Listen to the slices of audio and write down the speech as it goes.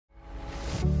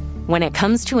When it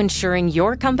comes to ensuring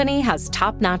your company has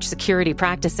top-notch security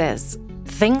practices,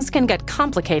 things can get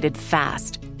complicated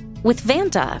fast. With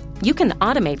Vanta, you can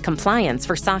automate compliance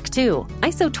for SOC 2,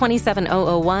 ISO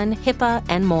 27001, HIPAA,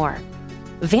 and more.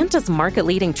 Vanta's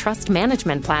market-leading trust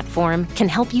management platform can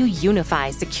help you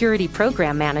unify security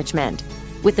program management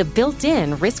with a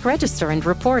built-in risk register and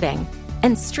reporting,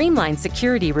 and streamline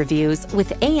security reviews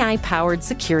with AI-powered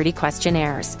security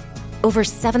questionnaires. Over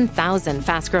 7,000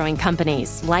 fast-growing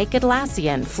companies like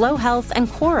Atlassian, Flow Health, and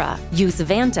Quora use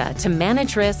Vanta to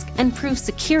manage risk and prove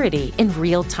security in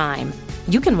real time.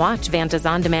 You can watch Vanta's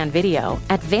on-demand video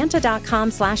at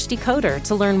vanta.com/decoder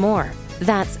to learn more.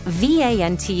 That's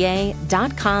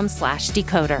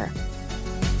vanta.com/decoder.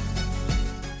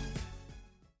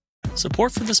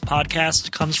 Support for this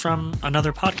podcast comes from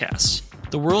another podcast.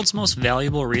 The world's most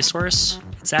valuable resource,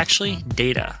 it's actually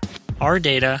data. Our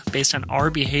data, based on our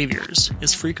behaviors,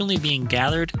 is frequently being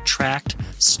gathered, tracked,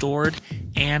 stored,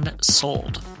 and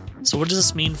sold. So what does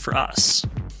this mean for us?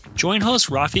 Join host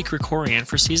Rafi Krikorian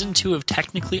for Season 2 of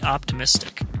Technically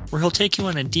Optimistic, where he'll take you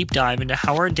on a deep dive into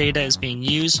how our data is being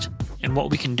used and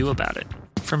what we can do about it.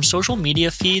 From social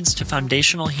media feeds to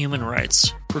foundational human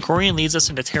rights, Krikorian leads us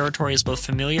into territories both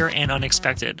familiar and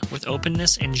unexpected, with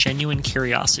openness and genuine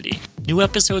curiosity. New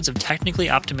episodes of Technically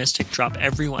Optimistic drop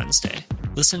every Wednesday.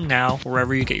 Listen now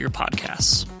wherever you get your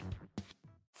podcasts.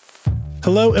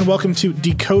 Hello and welcome to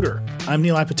Decoder. I'm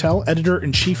Nilay Patel,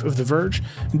 editor-in-chief of The Verge,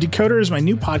 and Decoder is my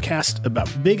new podcast about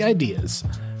big ideas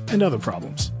and other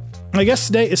problems. My guest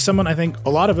today is someone I think a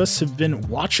lot of us have been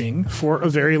watching for a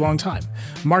very long time,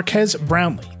 Marques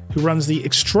Brownlee, who runs the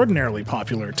extraordinarily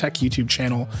popular tech YouTube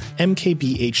channel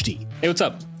MKBHD. Hey, what's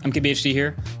up? MKBHD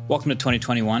here. Welcome to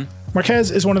 2021.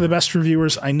 Marques is one of the best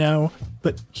reviewers I know,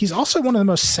 but he's also one of the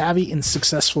most savvy and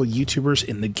successful YouTubers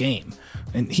in the game.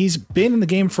 And he's been in the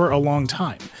game for a long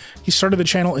time. He started the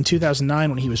channel in 2009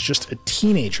 when he was just a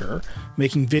teenager,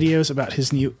 making videos about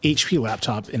his new HP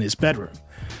laptop in his bedroom.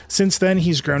 Since then,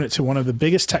 he's grown it to one of the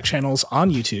biggest tech channels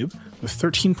on YouTube, with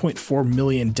 13.4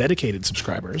 million dedicated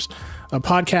subscribers, a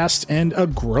podcast, and a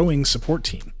growing support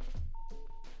team.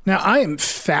 Now, I am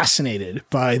fascinated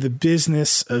by the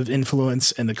business of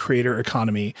influence and the creator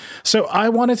economy, so I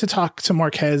wanted to talk to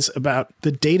Marques about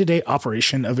the day-to-day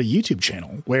operation of a YouTube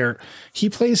channel, where he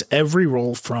plays every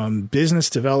role from business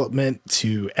development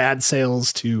to ad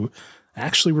sales to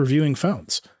actually reviewing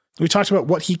phones. We talked about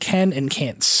what he can and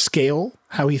can't scale,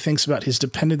 how he thinks about his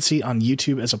dependency on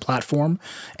YouTube as a platform,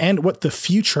 and what the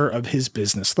future of his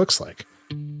business looks like.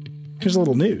 Here's a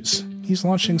little news. He's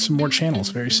launching some more channels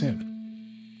very soon.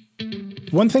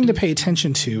 One thing to pay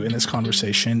attention to in this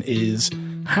conversation is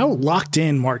how locked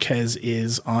in Marques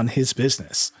is on his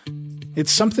business.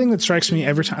 It's something that strikes me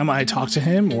every time I talk to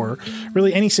him, or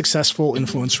really any successful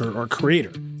influencer or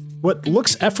creator. What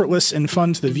looks effortless and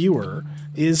fun to the viewer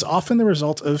is often the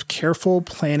result of careful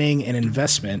planning and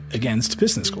investment against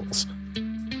business goals.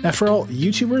 After all,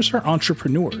 YouTubers are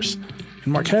entrepreneurs,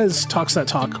 and Marques talks that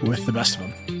talk with the best of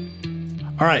them.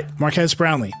 All right, Marques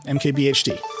Brownlee,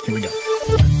 MKBHD. Here we go.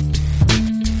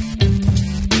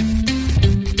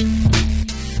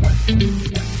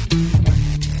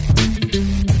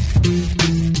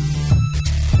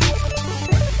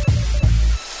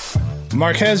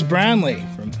 Marques Brownlee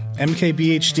from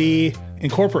MKBHD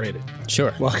Incorporated.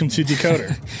 Sure. Welcome to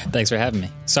Decoder. Thanks for having me.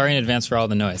 Sorry in advance for all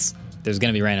the noise. There's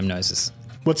going to be random noises.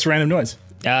 What's random noise?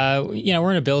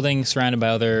 We're in a building surrounded by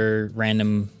other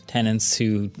random tenants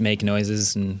who make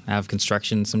noises and have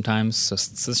construction sometimes. So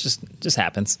it's just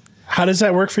happens. How does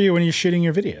that work for you when you're shooting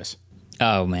your videos?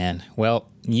 Oh, man. Well,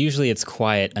 usually it's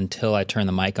quiet until I turn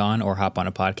the mic on or hop on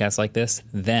a podcast like this.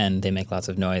 Then they make lots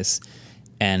of noise.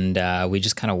 And we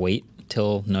just kind of wait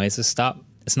till noises stop.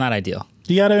 It's not ideal.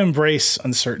 You got to embrace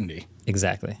uncertainty.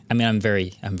 Exactly. I mean, I'm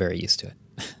very used to it.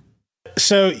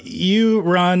 So you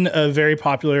run a very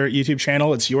popular YouTube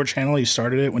channel. It's your channel. You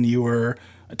started it when you were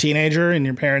a teenager in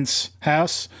your parents'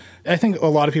 house. I think a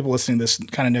lot of people listening to this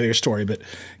kind of know your story, but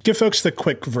give folks the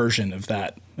quick version of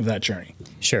that journey.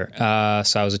 Sure.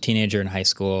 So I was a teenager in high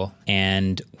school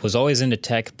and was always into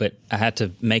tech, but I had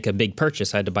to make a big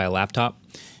purchase. I had to buy a laptop.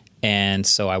 And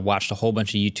so I watched a whole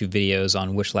bunch of YouTube videos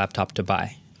on which laptop to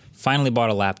buy. Finally bought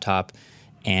a laptop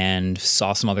and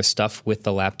saw some other stuff with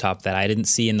the laptop that I didn't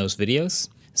see in those videos.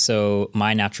 So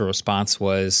my natural response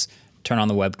was turn on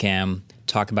the webcam,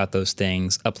 talk about those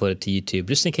things, upload it to YouTube,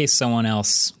 just in case someone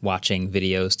else watching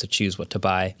videos to choose what to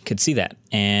buy could see that.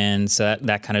 And so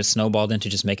that kind of snowballed into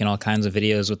just making all kinds of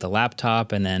videos with the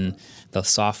laptop and then the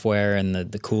software and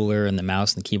the cooler and the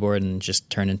mouse and the keyboard, and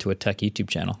just turned into a tech YouTube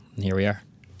channel. And here we are.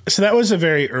 So that was a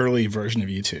very early version of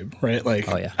YouTube, right? Like,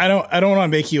 oh, yeah. I don't want to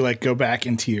make you like go back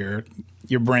into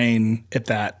your brain at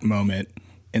that moment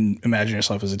and imagine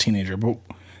yourself as a teenager, but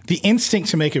the instinct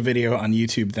to make a video on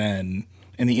YouTube then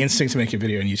and the instinct to make a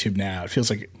video on YouTube now, it feels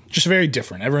like just very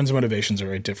different. Everyone's motivations are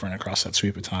very different across that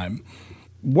sweep of time.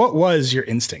 What was your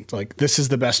instinct? Like, this is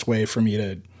the best way for me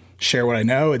to share what I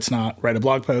know. It's not write a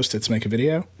blog post, it's make a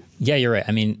video. Yeah, you're right.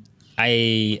 I mean,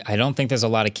 I don't think there's a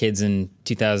lot of kids in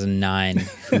 2009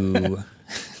 who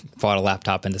bought a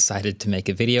laptop and decided to make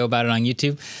a video about it on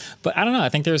YouTube. But I don't know. I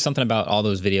think there was something about all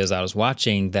those videos I was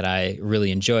watching that I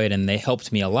really enjoyed, and they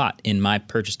helped me a lot in my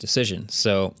purchase decision.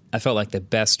 So I felt like the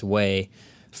best way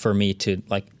for me to,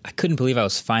 like, I couldn't believe I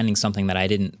was finding something that I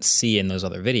didn't see in those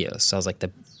other videos. So I was like,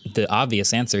 the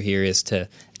obvious answer here is to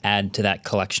add to that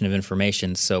collection of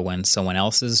information, so when someone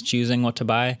else is choosing what to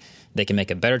buy, they can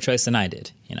make a better choice than I did.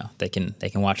 You know, they can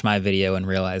watch my video and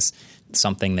realize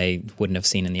something they wouldn't have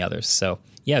seen in the others. So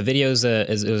yeah, video is it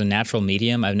was a natural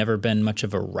medium. I've never been much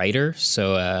of a writer,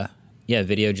 so yeah,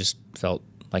 video just felt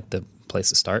like the place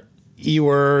to start. You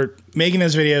were making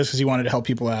those videos because you wanted to help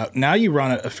people out. Now you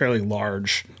run a fairly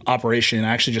large operation. I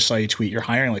actually just saw you tweet you're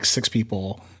hiring like 6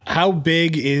 people. How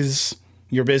big is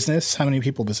your business? How many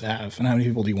people does it have? And how many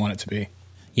people do you want it to be?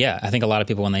 Yeah, I think a lot of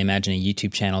people, when they imagine a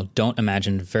YouTube channel, don't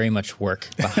imagine very much work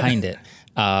behind it.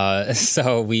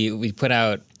 So we put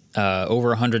out over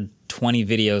 120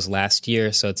 videos last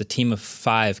year. So it's a team of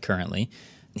 5 currently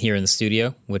here in the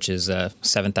studio, which is a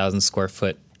 7,000 square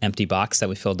foot empty box that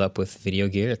we filled up with video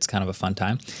gear. It's kind of a fun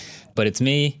time. But it's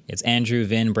me, it's Andrew,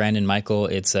 Vin, Brandon, Michael.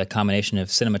 It's a combination of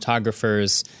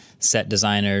cinematographers, set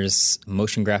designers,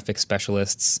 motion graphics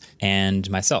specialists, and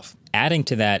myself. Adding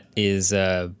to that is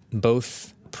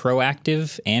both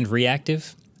proactive and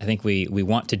reactive. I think we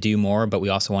want to do more, but we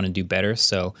also want to do better.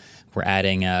 So we're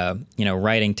adding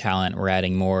writing talent, we're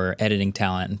adding more editing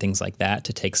talent and things like that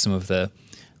to take some of the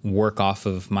work off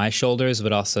of my shoulders,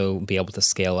 but also be able to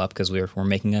scale up, because we're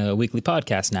making a weekly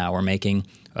podcast now.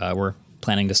 We're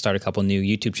planning to start a couple new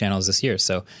YouTube channels this year.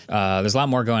 So there's a lot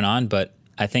more going on, but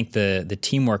I think the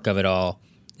teamwork of it all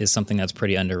is something that's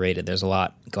pretty underrated. There's a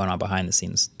lot going on behind the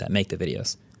scenes that make the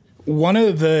videos. One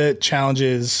of the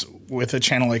challenges with a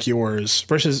channel like yours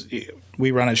versus we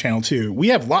run a channel too, we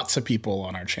have lots of people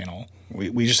on our channel.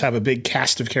 We just have a big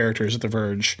cast of characters at The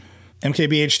Verge.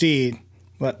 MKBHD,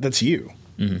 that's you.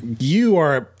 Mm-hmm. You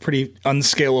are a pretty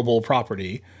unscalable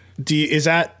property. Is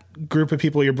that group of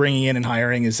people you're bringing in and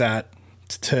hiring, is that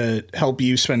to help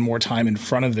you spend more time in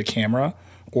front of the camera,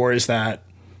 or is that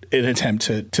an attempt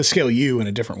to scale you in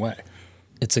a different way?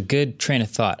 It's a good train of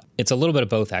thought. It's a little bit of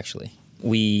both, actually.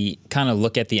 We kind of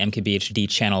look at the MKBHD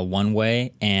channel one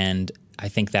way, and I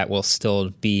think that will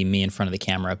still be me in front of the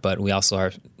camera, but we also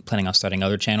are planning on starting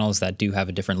other channels that do have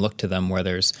a different look to them, where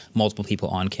there's multiple people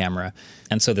on camera.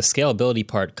 And so the scalability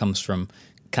part comes from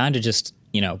kind of just,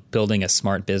 building a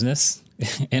smart business.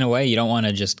 In a way, you don't want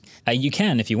to just, you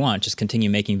can, if you want, just continue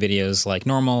making videos like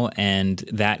normal, and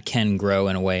that can grow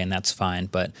in a way, and that's fine.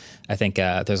 But I think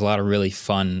there's a lot of really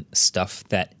fun stuff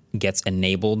that gets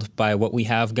enabled by what we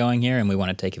have going here, and we want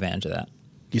to take advantage of that.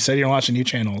 You said you're launching new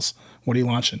channels. What are you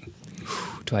launching?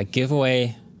 Do I give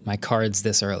away my cards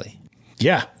this early?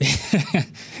 Yeah.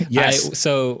 Yes.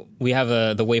 So we have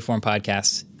the Waveform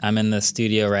podcast. I'm in the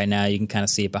studio right now. You can kind of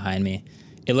see it behind me.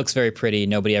 It looks very pretty.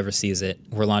 Nobody ever sees it.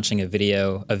 We're launching a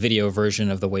video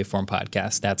version of the Waveform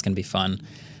podcast. That's going to be fun.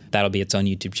 That'll be its own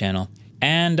YouTube channel.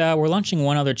 And we're launching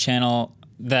one other channel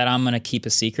that I'm going to keep a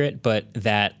secret, but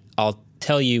that I'll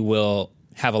tell you will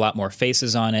have a lot more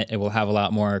faces on it. It will have a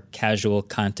lot more casual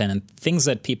content and things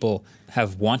that people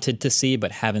have wanted to see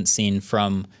but haven't seen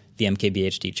from the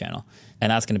MKBHD channel. And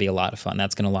that's going to be a lot of fun.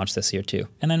 That's going to launch this year too.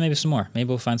 And then maybe some more. Maybe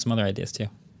we'll find some other ideas too.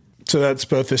 So that's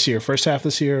both this year, first half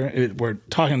this year. We're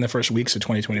talking the first weeks of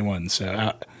 2021.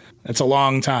 So that's a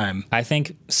long time. I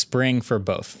think spring for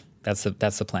both. That's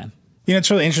the plan. It's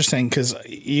really interesting because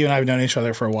you and I have known each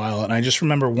other for a while. And I just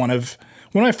remember one of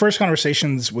my first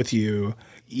conversations with you,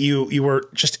 you were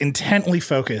just intently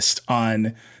focused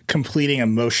on completing a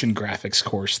motion graphics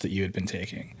course that you had been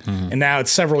taking. Mm-hmm. And now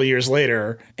it's several years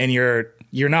later and you're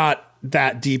not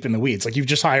that deep in the weeds. Like, you've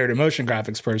just hired a motion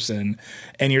graphics person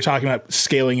and you're talking about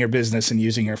scaling your business and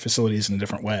using your facilities in a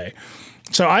different way.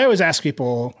 So I always ask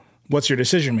people, what's your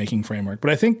decision-making framework?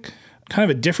 But I think kind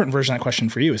of a different version of that question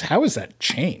for you is, how has that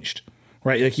changed,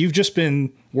 right? Like, you've just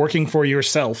been working for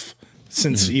yourself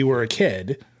since you were a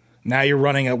kid. Now you're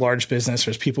running a large business.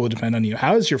 There's people who depend on you.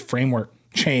 How has your framework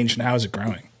changed and how is it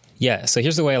growing? Yeah. So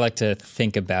here's the way I like to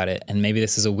think about it. And maybe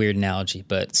this is a weird analogy,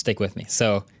 but stick with me.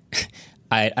 So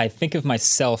I think of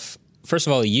myself first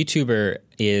of all, a YouTuber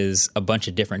is a bunch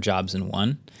of different jobs in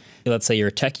one. Let's say you're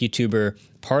a tech YouTuber.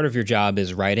 Part of your job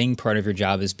is writing. Part of your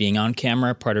job is being on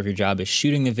camera. Part of your job is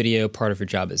shooting the video. Part of your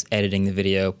job is editing the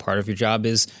video. Part of your job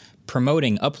is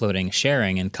promoting, uploading,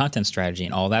 sharing, and content strategy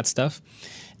and all that stuff.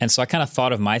 And so I kind of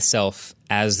thought of myself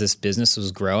as this business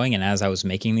was growing and as I was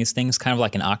making these things, kind of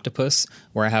like an octopus,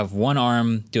 where I have one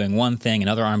arm doing one thing,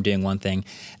 another arm doing one thing,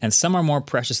 and some are more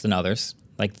precious than others.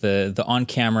 Like the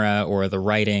on-camera or the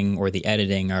writing or the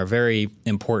editing are very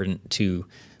important to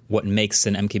what makes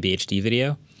an MKBHD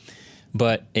video.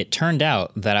 But it turned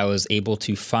out that I was able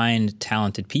to find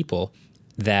talented people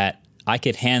that I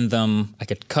could I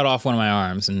could cut off one of my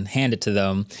arms and hand it to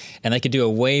them, and they could do a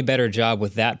way better job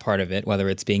with that part of it, whether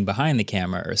it's being behind the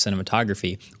camera or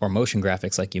cinematography or motion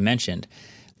graphics like you mentioned,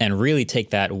 and really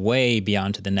take that way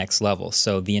beyond to the next level.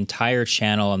 So the entire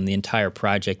channel and the entire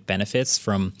project benefits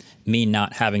from me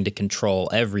not having to control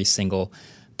every single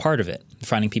part of it,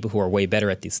 finding people who are way better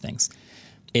at these things.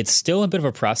 It's still a bit of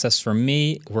a process for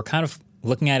me. We're kind of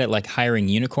looking at it like hiring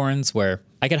unicorns, where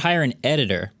I could hire an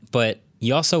editor, but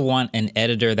you also want an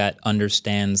editor that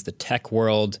understands the tech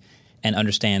world and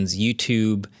understands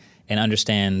YouTube and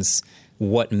understands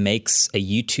what makes a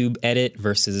YouTube edit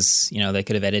versus, they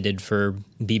could have edited for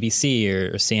BBC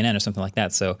or CNN or something like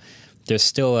that. So there's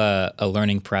still a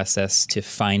learning process to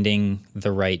finding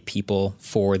the right people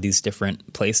for these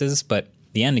different places. But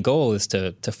the end goal is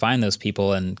to find those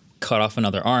people and cut off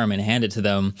another arm and hand it to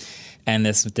them. And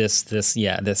this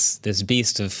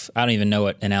beast of, I don't even know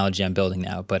what analogy I'm building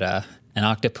now, but an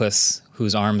octopus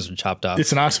whose arms are chopped off.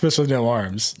 It's an octopus with no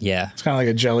arms. Yeah. It's kind of like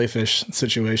a jellyfish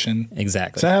situation.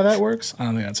 Exactly. Is that how that works? I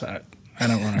don't think that's how I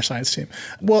don't run our science team.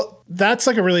 Well, that's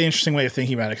like a really interesting way of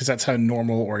thinking about it, because that's how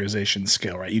normal organizations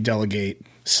scale, right? You delegate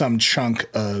some chunk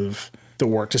of the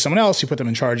work to someone else, you put them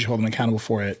in charge, you hold them accountable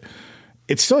for it.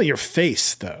 It's still your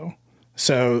face, though.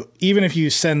 So even if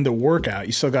you send the work out,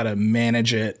 you still got to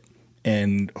manage it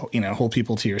and, hold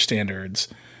people to your standards.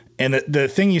 And the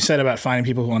thing you said about finding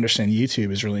people who understand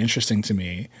YouTube is really interesting to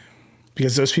me,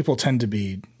 because those people tend to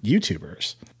be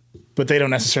YouTubers, but they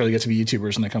don't necessarily get to be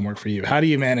YouTubers when they come work for you. How do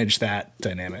you manage that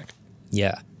dynamic?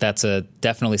 Yeah, that's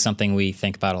definitely something we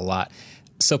think about a lot.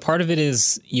 So part of it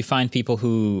is you find people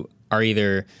who are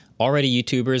either already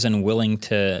YouTubers and willing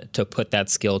to put that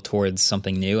skill towards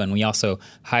something new. And we also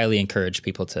highly encourage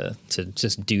people to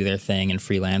just do their thing and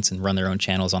freelance and run their own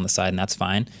channels on the side, and that's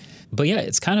fine. But yeah,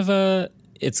 it's kind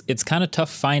of tough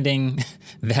finding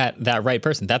that right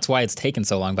person. That's why it's taken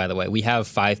so long, by the way. We have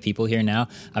 5 people here now.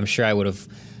 I'm sure I would have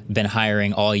been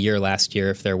hiring all year last year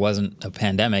if there wasn't a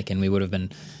pandemic, and we would have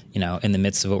been, in the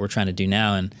midst of what we're trying to do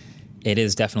now. And it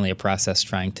is definitely a process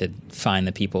trying to find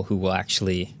the people who will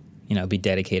actually, be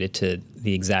dedicated to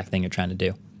the exact thing you're trying to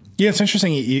do. Yeah, it's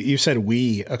interesting. You said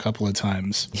we a couple of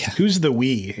times. Yeah. Who's the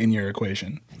we in your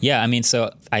equation? Yeah,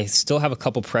 so I still have a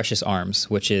couple precious arms,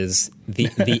 which is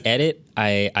the edit.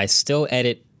 I still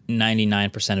edit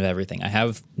 99% of everything. I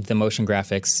have the motion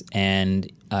graphics and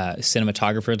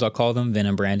cinematographers, I'll call them, Vin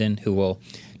and Brandon, who will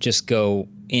just go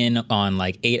in on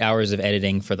like 8 hours of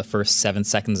editing for the first 7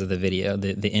 seconds of the video,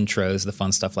 the intros, the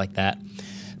fun stuff like that.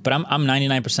 But I'm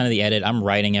 99% of the edit. I'm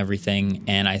writing everything.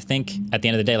 And I think at the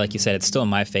end of the day, like you said, it's still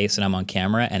my face and I'm on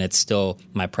camera, and it's still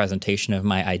my presentation of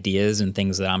my ideas and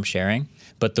things that I'm sharing.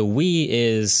 But the we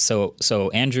is, so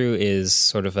Andrew is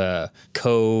sort of a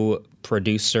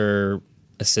co-producer,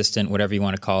 assistant, whatever you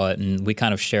want to call it. And we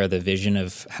kind of share the vision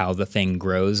of how the thing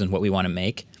grows and what we want to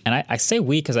make. And I say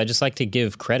we because I just like to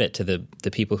give credit to the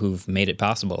people who've made it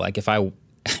possible. Like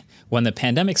when the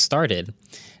pandemic started,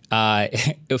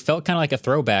 it felt kind of like a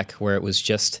throwback where it was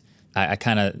just, I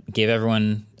kind of gave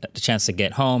everyone a chance to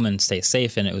get home and stay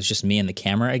safe, and it was just me and the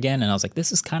camera again. And I was like,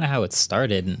 this is kind of how it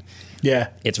started. And yeah,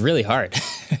 it's really hard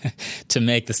to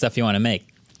make the stuff you want to make.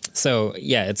 So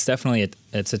yeah, it's definitely,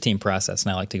 it's a team process,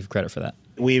 and I like to give credit for that.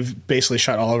 We've basically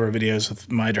shot all of our videos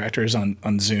with my directors on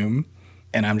Zoom,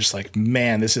 and I'm just like,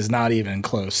 man, this is not even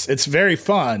close. It's very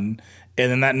fun.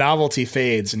 And then that novelty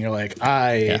fades, and you're like,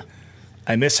 I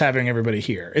miss having everybody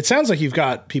here. It sounds like you've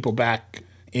got people back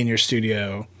in your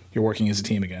studio. You're working as a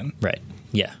team again. Right.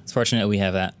 Yeah. It's fortunate we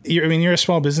have that. You're a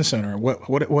small business owner.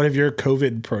 What have your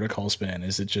COVID protocols been?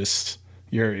 Is it just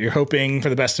you're hoping for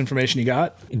the best information you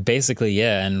got? Basically,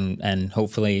 yeah. And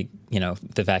hopefully,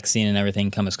 the vaccine and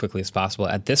everything come as quickly as possible.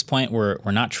 At this point, we're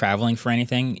not traveling for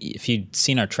anything. If you'd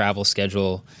seen our travel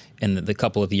schedule in the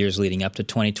couple of years leading up to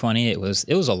 2020, it was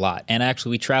a lot. And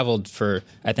actually, we traveled for,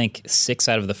 I think, 6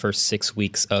 out of the first 6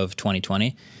 weeks of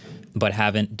 2020, but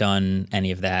haven't done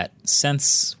any of that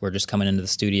since. We're just coming into the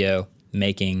studio,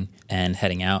 making, and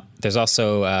heading out. There's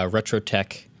also Retro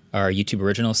Tech our YouTube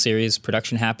original series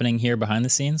production happening here behind the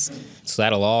scenes. So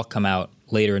that'll all come out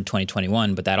later in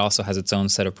 2021, but that also has its own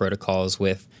set of protocols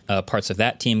with parts of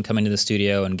that team coming to the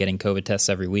studio and getting COVID tests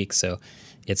every week. So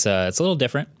it's a little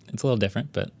different. It's a little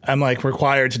different, but I'm like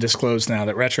required to disclose now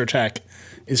that Retro Tech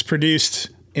is produced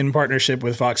in partnership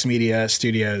with Vox Media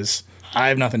Studios. I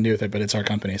have nothing to do with it, but it's our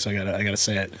company, so I gotta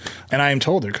say it. And I am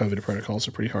told their COVID protocols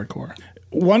are pretty hardcore.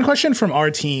 One question from our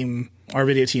team, our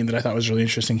video team, that I thought was really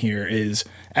interesting here is,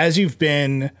 as you've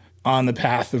been on the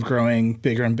path of growing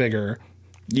bigger and bigger,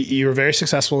 you're very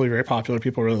successful, you're very popular,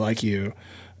 people really like you.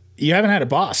 You haven't had a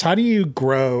boss. How do you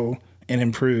grow and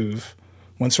improve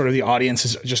when sort of the audience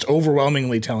is just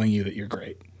overwhelmingly telling you that you're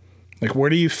great? Like, where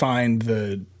do you find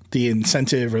the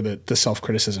incentive or the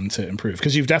self-criticism to improve?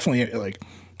 Because you've definitely, like,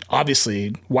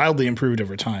 obviously wildly improved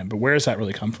over time, but where does that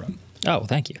really come from? Oh,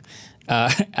 thank you.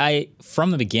 I,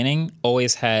 from the beginning,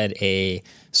 always had a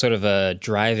sort of a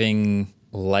driving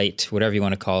light, whatever you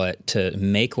want to call it, to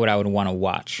make what I would want to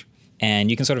watch. And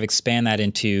you can sort of expand that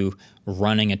into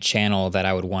running a channel that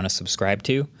I would want to subscribe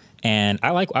to. And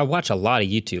I watch a lot of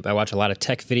YouTube. I watch a lot of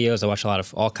tech videos. I watch a lot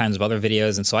of all kinds of other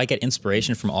videos. And so I get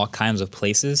inspiration from all kinds of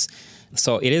places.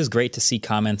 So it is great to see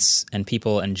comments and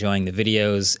people enjoying the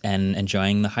videos and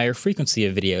enjoying the higher frequency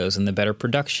of videos and the better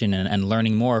production and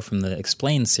learning more from the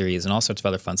Explain series and all sorts of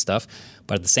other fun stuff.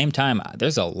 But at the same time,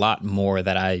 there's a lot more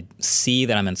that I see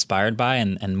that I'm inspired by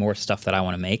and more stuff that I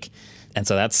want to make. And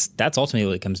so that's ultimately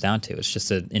what it comes down to. It's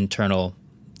just an internal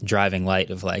driving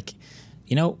light of like,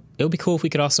 you know, it would be cool if we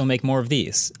could also make more of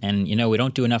these. And, you know, we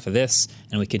don't do enough of this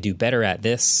and we could do better at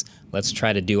this. Let's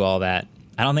try to do all that.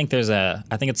 I don't think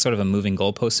I think it's sort of a moving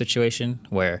goalpost situation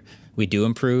where we do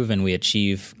improve and we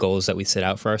achieve goals that we set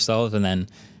out for ourselves. And then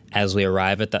as we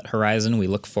arrive at that horizon, we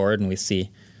look forward and we see,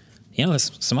 you know,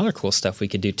 there's some other cool stuff we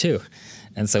could do too.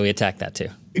 And so we attack that too.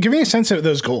 Give me a sense of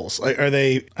those goals. Are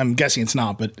they, I'm guessing it's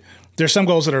not, but there's some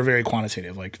goals that are very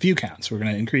quantitative, like view counts. We're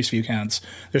going to increase view counts.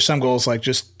 There's some goals like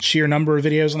just sheer number of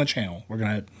videos on the channel. We're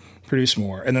going to produce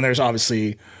more. And then there's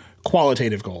obviously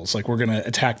qualitative goals, like we're going to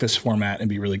attack this format and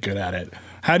be really good at it.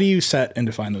 How do you set and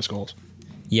define those goals?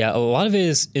 Yeah, a lot of it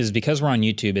is because we're on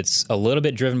YouTube, it's a little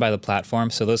bit driven by the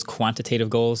platform. So those quantitative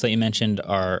goals that you mentioned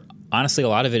are, honestly, a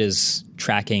lot of it is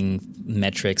tracking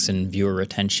metrics and viewer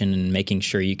retention and making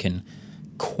sure you can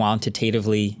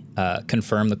quantitatively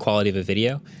confirm the quality of a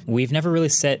video. We've never really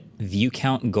set view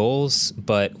count goals,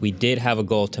 but we did have a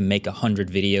goal to make 100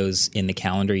 videos in the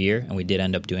calendar year, and we did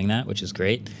end up doing that, which is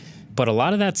great. But a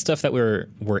lot of that stuff that we're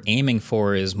aiming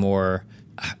for is more,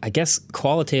 I guess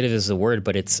qualitative is the word,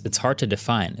 but it's hard to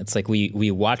define. It's like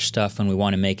we watch stuff and we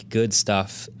want to make good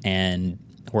stuff, and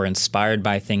we're inspired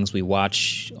by things we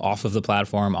watch off of the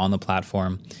platform, on the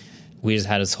platform. We just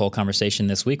had this whole conversation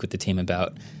this week with the team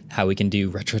about how we can do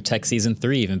Retro Tech Season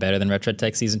 3 even better than Retro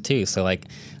Tech Season 2. So like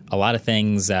a lot of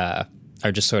things are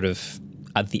just sort of,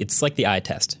 it's like the eye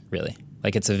test, really.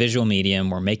 Like it's a visual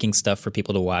medium. We're making stuff for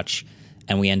people to watch,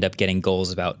 and we end up getting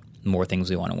goals about more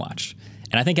things we want to watch.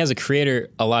 And I think as a creator,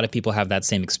 a lot of people have that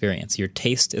same experience. Your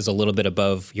taste is a little bit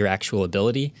above your actual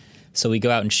ability. So we go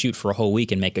out and shoot for a whole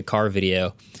week and make a car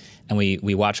video, and we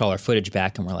watch all our footage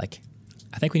back and we're like,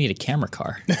 I think we need a camera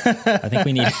car. I think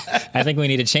we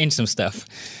need to change some stuff.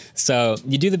 So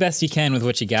you do the best you can with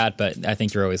what you got, but I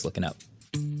think you're always looking up.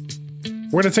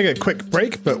 We're going to take a quick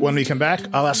break, but when we come back,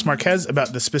 I'll ask Marques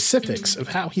about the specifics of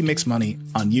how he makes money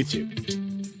on YouTube.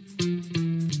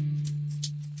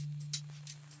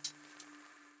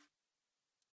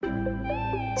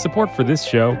 Support for this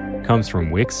show comes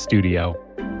from Wix Studio.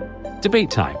 Debate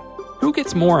time. Who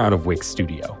gets more out of Wix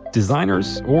Studio,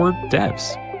 designers or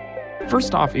devs?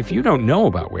 First off, if you don't know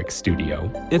about Wix Studio,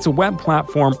 it's a web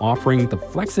platform offering the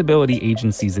flexibility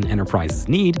agencies and enterprises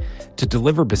need to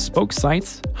deliver bespoke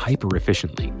sites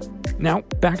hyper-efficiently. Now,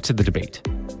 back to the debate.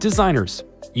 Designers,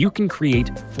 you can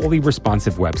create fully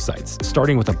responsive websites,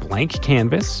 starting with a blank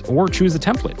canvas, or choose a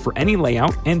template for any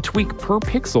layout and tweak per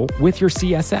pixel with your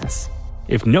CSS.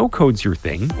 If no code's your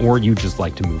thing, or you just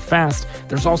like to move fast,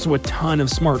 there's also a ton of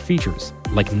smart features,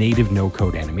 like native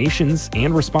no-code animations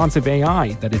and responsive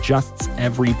AI that adjusts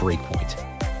every breakpoint.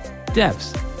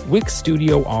 Devs, Wix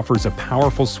Studio offers a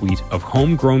powerful suite of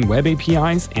homegrown web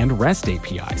APIs and REST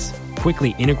APIs.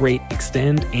 Quickly integrate,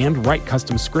 extend, and write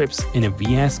custom scripts in a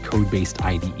VS Code-based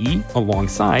IDE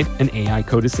alongside an AI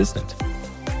code assistant.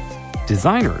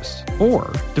 Designers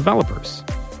or developers,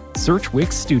 search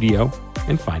Wix Studio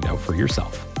and find out for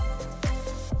yourself.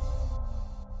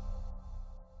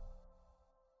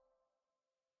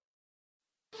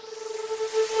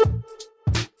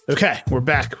 Okay, we're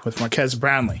back with Marques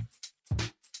Brownlee.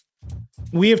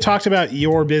 We have talked about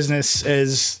your business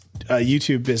as a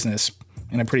YouTube business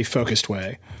in a pretty focused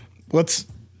way. Let's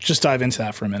just dive into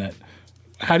that for a minute.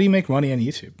 How do you make money on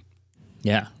YouTube?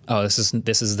 Yeah. Oh, this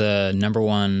is the number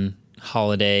one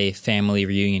holiday family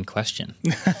reunion question.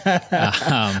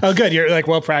 Oh, good. You're like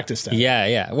well practiced at it.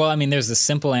 Yeah. Well, I mean, there's the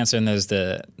simple answer and there's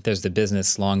the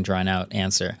business long drawn out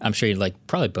answer. I'm sure you'd like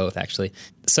probably both actually.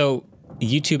 So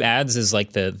YouTube ads is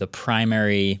like the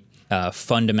primary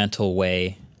fundamental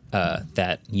way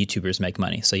that YouTubers make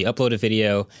money. So you upload a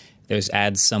video, there's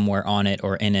ads somewhere on it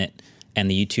or in it, and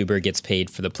the YouTuber gets paid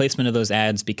for the placement of those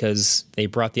ads because they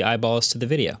brought the eyeballs to the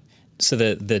video. So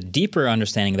the deeper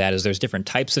understanding of that is there's different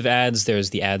types of ads. There's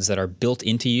the ads that are built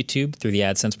into YouTube through the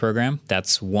AdSense program.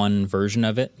 That's one version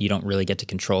of it. You don't really get to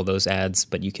control those ads,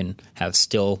 but you can have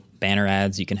still banner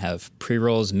ads. You can have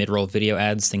pre-rolls, mid-roll video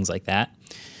ads, things like that.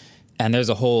 And there's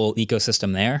a whole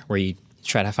ecosystem there where you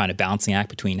try to find a balancing act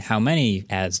between how many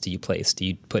ads do you place? Do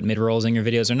you put mid-rolls in your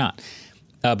videos or not?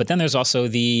 But then there's also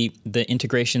the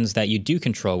integrations that you do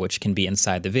control, which can be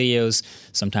inside the videos.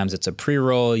 Sometimes it's a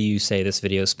pre-roll. You say this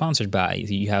video is sponsored by.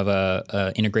 You have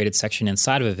a integrated section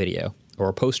inside of a video or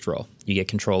a post-roll. You get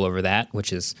control over that,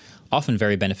 which is often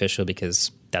very beneficial because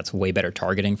that's way better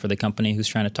targeting for the company who's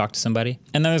trying to talk to somebody.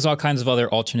 And then there's all kinds of other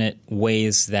alternate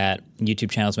ways that YouTube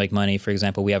channels make money. For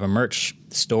example, we have a merch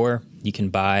store. You can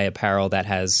buy apparel that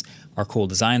has our cool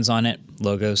designs on it,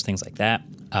 logos, things like that.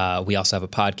 We also have a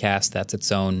podcast that's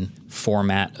its own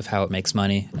format of how it makes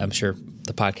money. I'm sure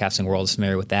the podcasting world is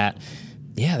familiar with that.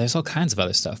 Yeah, there's all kinds of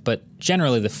other stuff. But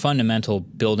generally, the fundamental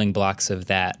building blocks of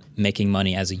that making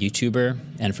money as a YouTuber,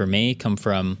 and for me, come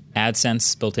from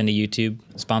AdSense built into YouTube,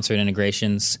 sponsored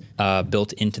integrations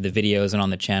built into the videos and on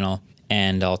the channel,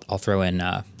 and I'll throw in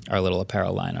our little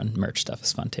apparel line on merch stuff.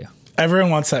 Is fun too.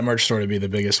 Everyone wants that merch store to be the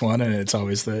biggest one, and it's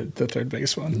always the third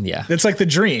biggest one. Yeah. It's like the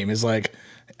dream is like,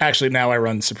 actually, now I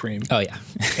run Supreme. Oh, yeah.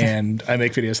 And I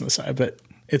make videos on the side, but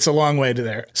it's a long way to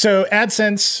there. So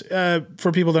AdSense,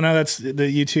 for people to know, that's the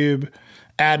YouTube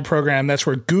ad program. That's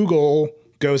where Google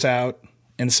goes out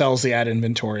and sells the ad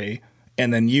inventory,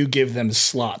 and then you give them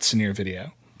slots in your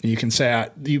video. You can say,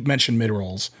 you mentioned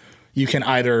mid-rolls. You can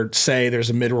either say there's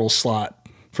a mid-roll slot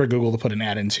for Google to put an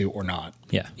ad into or not.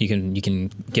 Yeah, you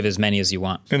can give as many as you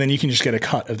want. And then you can just get a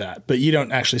cut of that, but you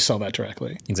don't actually sell that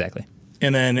directly. Exactly.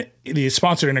 And then the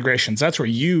sponsored integrations, that's where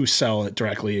you sell it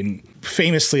directly. And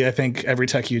famously, I think every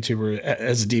tech YouTuber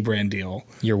has a dbrand deal.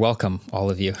 You're welcome, all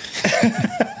of you.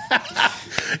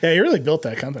 Yeah, you really built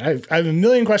that company. I have a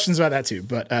million questions about that too,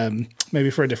 but maybe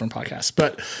for a different podcast.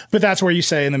 But that's where you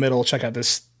say in the middle, check out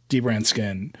this dbrand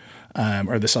skin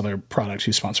or this other product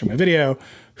who's sponsoring my video.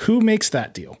 Who makes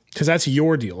that deal? Because that's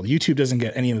your deal. YouTube doesn't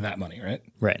get any of that money, right?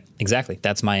 Right. Exactly.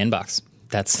 That's my inbox.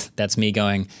 That's me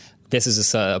going, this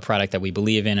is a product that we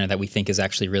believe in or that we think is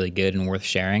actually really good and worth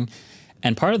sharing.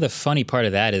 And part of the funny part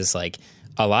of that is like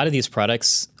a lot of these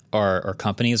products or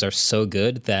companies are so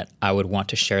good that I would want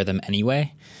to share them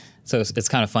anyway. So it's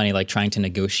kind of funny, like trying to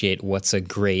negotiate what's a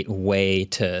great way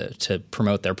to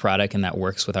promote their product and that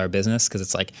works with our business. Because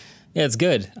it's like, yeah, it's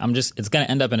good. It's going to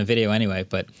end up in a video anyway,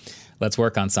 but let's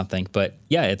work on something. But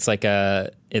yeah, it's like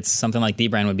it's something like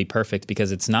dbrand would be perfect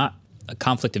because it's not a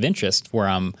conflict of interest where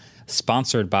I'm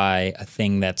sponsored by a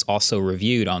thing that's also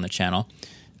reviewed on the channel.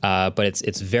 But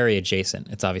it's very adjacent.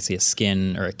 It's obviously a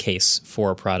skin or a case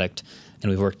for a product. And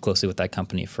we've worked closely with that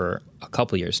company for a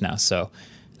couple years now. So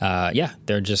yeah,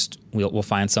 we'll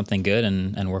find something good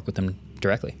and work with them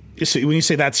directly. So when you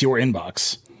say that's your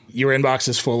inbox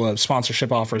is full of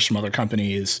sponsorship offers from other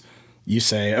companies. You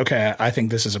say, okay, I think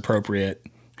this is appropriate.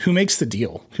 Who makes the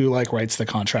deal? Who writes the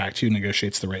contract? Who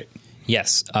negotiates the rate?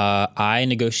 Yes, I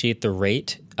negotiate the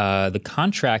rate. The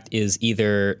contract is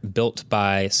either built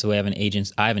by, so I have an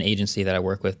agency that I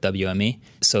work with, WME.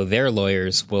 So their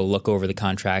lawyers will look over the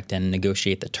contract and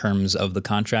negotiate the terms of the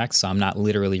contract. So I'm not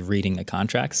literally reading the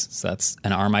contracts. So that's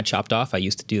an arm I chopped off. I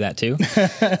used to do that too.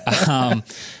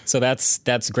 So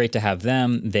that's great to have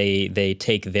them. They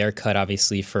take their cut,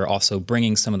 obviously, for also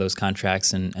bringing some of those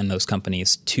contracts and those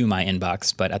companies to my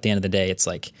inbox. But at the end of the day, it's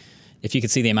like, if you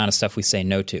could see the amount of stuff we say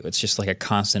no to, it's just like a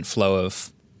constant flow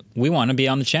of, we want to be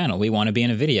on the channel, we want to be in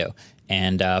a video,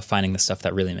 and finding the stuff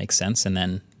that really makes sense. And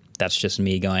then that's just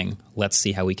me going, let's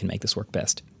see how we can make this work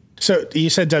best. So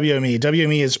you said WME.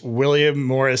 WME is William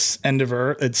Morris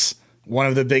Endeavor. It's one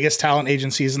of the biggest talent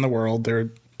agencies in the world.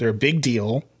 They're a big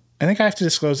deal. I think I have to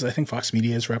disclose that I think Fox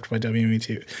Media is repped by WME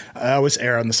too. I always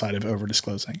err on the side of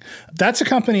over-disclosing. That's a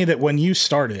company that when you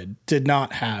started did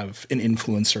not have an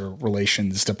influencer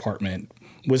relations department,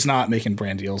 was not making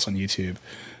brand deals on YouTube.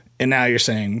 And now you're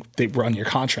saying they run your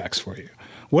contracts for you.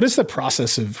 What is the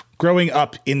process of growing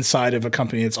up inside of a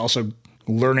company that's also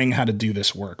learning how to do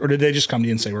this work? Or did they just come to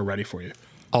you and say, we're ready for you?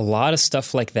 A lot of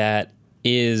stuff like that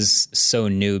is so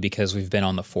new because we've been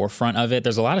on the forefront of it.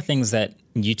 There's a lot of things that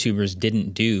YouTubers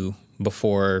didn't do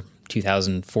before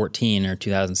 2014 or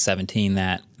 2017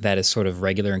 that is sort of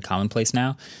regular and commonplace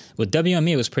now. With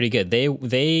WME, it was pretty good.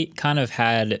 They kind of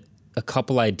had a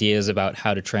couple ideas about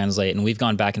how to translate, and we've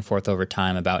gone back and forth over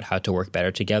time about how to work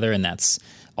better together, and that's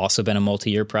also been a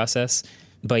multi-year process.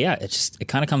 But yeah, it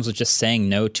kind of comes with just saying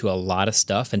no to a lot of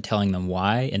stuff and telling them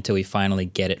why until we finally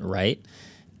get it right.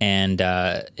 And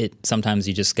sometimes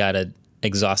you just got to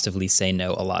exhaustively say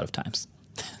no a lot of times.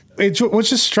 What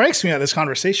just strikes me out of this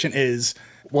conversation is,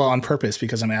 well, on purpose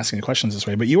because I'm asking the questions this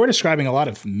way, but you are describing a lot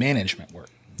of management work.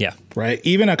 Yeah. Right?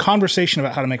 Even a conversation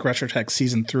about how to make RetroTech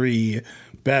Season 3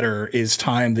 better is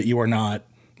time that you are not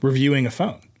reviewing a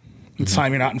phone. It's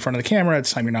time you're not in front of the camera.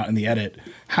 It's time you're not in the edit.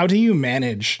 How do you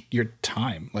manage your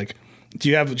time? Like, do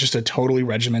you have just a totally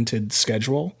regimented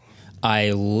schedule?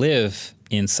 I live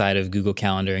inside of Google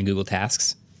Calendar and Google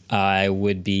Tasks. I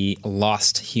would be a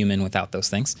lost human without those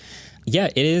things. Yeah,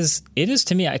 it is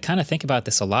to me. I kind of think about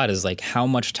this a lot, is like how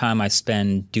much time I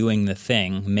spend doing the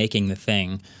thing, making the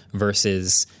thing,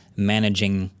 versus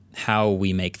managing how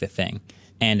we make the thing.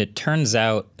 And it turns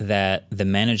out that the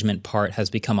management part has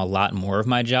become a lot more of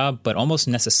my job, but almost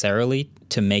necessarily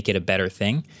to make it a better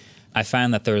thing. I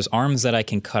found that there's arms that I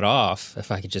can cut off,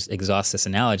 if I could just exhaust this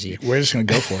analogy. We're just going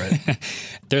to go for it.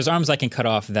 There's arms I can cut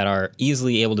off that are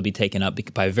easily able to be taken up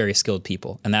by very skilled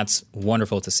people, and that's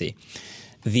wonderful to see.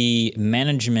 The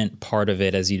management part of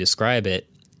it, as you describe it,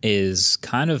 is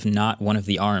kind of not one of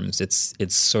the arms.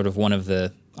 It's sort of one of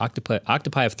the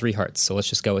octopi have 3 hearts, so let's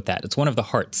just go with that. It's one of the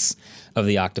hearts of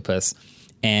the octopus,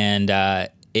 and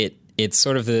it's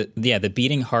sort of the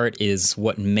beating heart is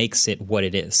what makes it what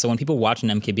it is. So when people watch an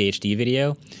MKBHD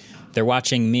video, they're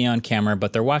watching me on camera,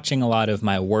 but they're watching a lot of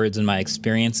my words and my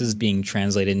experiences being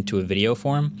translated into a video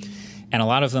form, and a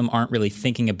lot of them aren't really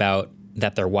thinking about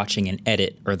that they're watching an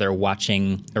edit or they're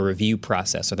watching a review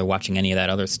process or they're watching any of that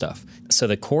other stuff. So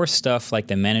the core stuff like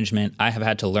the management, I have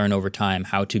had to learn over time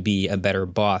how to be a better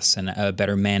boss and a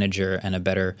better manager and a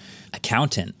better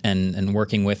accountant and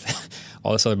working with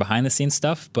all this other behind the scenes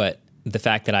stuff. But the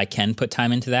fact that I can put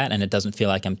time into that and it doesn't feel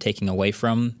like I'm taking away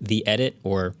from the edit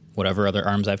or whatever other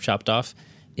arms I've chopped off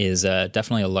is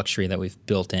definitely a luxury that we've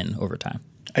built in over time.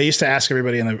 I used to ask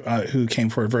everybody who came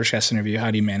for a Vergecast interview, how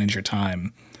do you manage your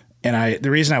time? And the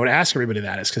reason I would ask everybody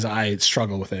that is because I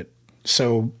struggle with it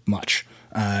so much.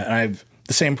 And I have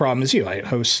the same problem as you. I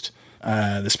host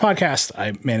this podcast.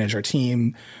 I manage our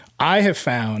team. I have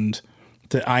found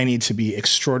that I need to be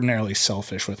extraordinarily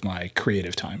selfish with my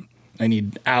creative time. I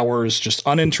need hours, just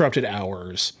uninterrupted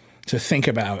hours, to think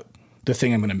about the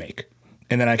thing I'm going to make.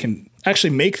 And then I can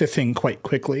actually make the thing quite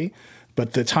quickly.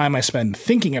 But the time I spend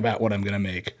thinking about what I'm going to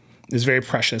make is very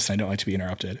precious, and I don't like to be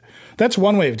interrupted. That's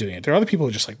one way of doing it. There are other people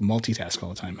who just like multitask all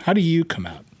the time. How do you come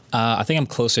out? I think I'm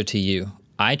closer to you.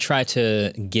 I try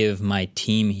to give my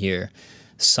team here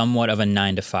somewhat of a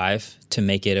 9-to-5 to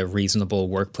make it a reasonable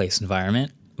workplace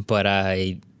environment, but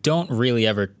I don't really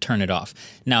ever turn it off.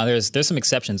 Now, there's some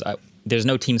exceptions. There's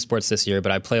no team sports this year,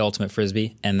 but I play Ultimate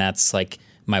Frisbee, and that's like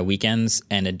my weekends,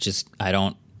 and I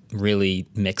don't really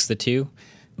mix the two.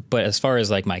 But as far as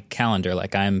like my calendar,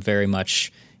 like I'm very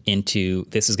much into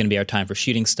this is going to be our time for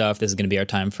shooting stuff. This is going to be our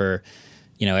time for,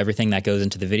 everything that goes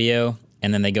into the video.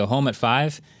 And then they go home at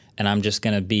 5 and I'm just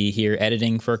going to be here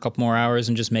editing for a couple more hours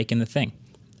and just making the thing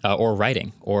or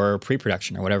writing or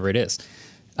pre-production or whatever it is.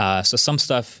 So some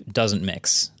stuff doesn't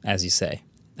mix, as you say.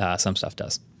 Some stuff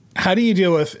does. How do you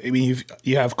deal with,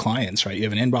 you have clients, right? You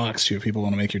have an inbox, you have people who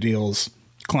want to make your deals.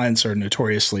 Clients are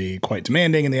notoriously quite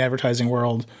demanding in the advertising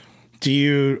world. Are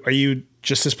you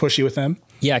just as pushy with them?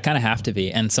 Yeah, I kind of have to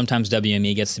be. And sometimes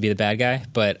WME gets to be the bad guy,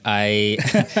 but I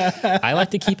like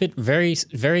to keep it very,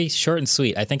 very short and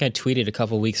sweet. I think I tweeted a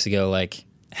couple weeks ago, like,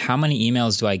 how many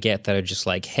emails do I get that are just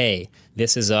like, hey,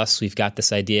 this is us. We've got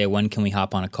this idea. When can we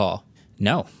hop on a call?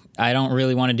 No, I don't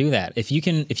really want to do that. If you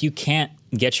can't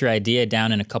get your idea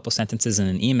down in a couple sentences in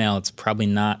an email, it's probably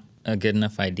not a good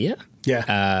enough idea.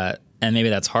 Yeah. And maybe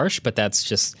that's harsh, but that's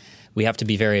just, we have to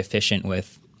be very efficient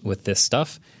with this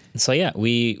stuff. So yeah,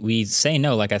 we say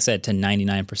no, like I said, to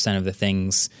 99% of the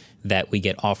things that we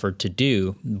get offered to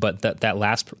do, but that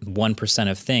last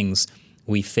 1% of things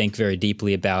we think very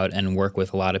deeply about and work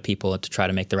with a lot of people to try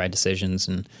to make the right decisions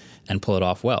and pull it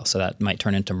off well. So that might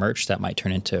turn into merch, that might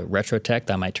turn into RetroTech,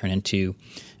 that might turn into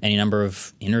any number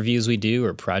of interviews we do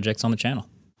or projects on the channel.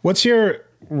 What's your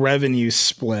revenue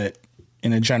split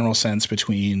in a general sense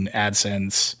between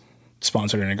AdSense,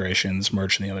 sponsored integrations,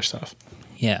 merch, and the other stuff?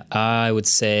 Yeah, I would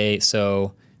say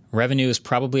so. Revenue is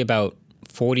probably about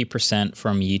 40%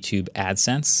 from YouTube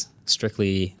AdSense.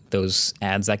 strictly those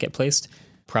ads that get placed.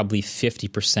 Probably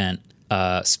 50%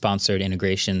 sponsored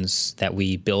integrations that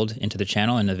we build into the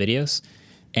channel and the videos.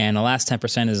 And the last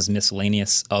 10% is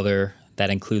miscellaneous other. That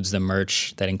includes the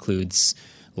merch, that includes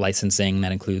licensing,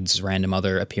 that includes random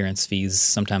other appearance fees.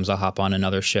 Sometimes I'll hop on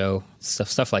another show,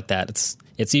 stuff like that.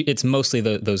 It's mostly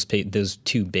those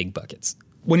two big buckets.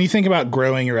 When you think about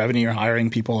growing your revenue, you're hiring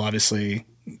people, obviously,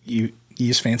 you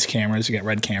use fancy cameras, you get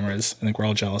red cameras. I think we're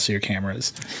all jealous of your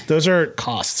cameras. Those are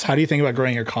costs. How do you think about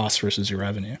growing your costs versus your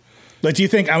revenue? Like, do you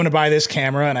think I'm going to buy this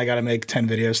camera and I got to make 10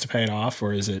 videos to pay it off?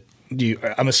 Or is it,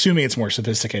 I'm assuming it's more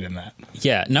sophisticated than that.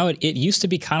 Yeah, no, it used to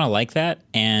be kind of like that.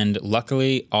 And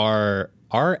luckily our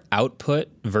output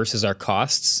versus our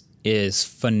costs is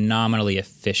phenomenally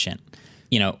efficient.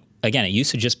 You know, again, it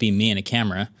used to just be me and a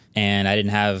camera, and I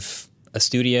didn't have a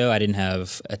studio, I didn't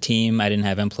have a team, I didn't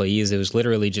have employees. It was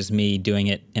literally just me doing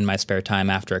it in my spare time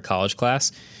after a college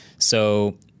class.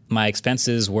 So my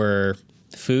expenses were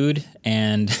food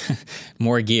and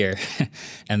more gear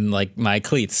and like my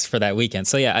cleats for that weekend.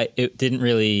 So yeah, it didn't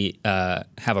really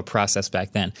have a process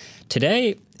back then.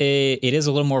 Today, it is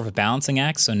a little more of a balancing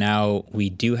act. So now we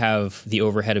do have the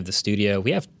overhead of the studio.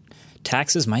 We have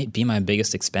taxes might be my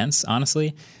biggest expense,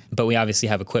 honestly, but we obviously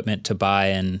have equipment to buy.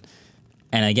 And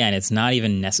again, it's not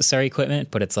even necessary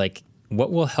equipment, but it's like,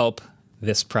 what will help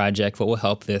this project? What will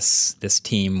help this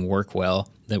team work well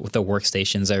with the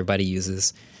workstations everybody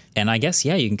uses? And I guess,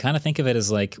 yeah, you can kind of think of it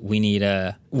as like we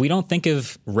don't think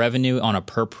of revenue on a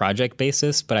per project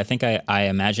basis, but I think I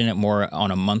imagine it more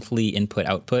on a monthly input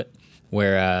output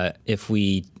where if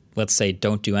we, let's say,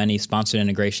 don't do any sponsored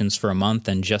integrations for a month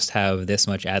and just have this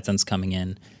much AdSense coming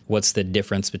in, what's the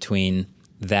difference between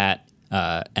that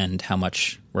and how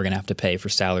much we're going to have to pay for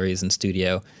salaries and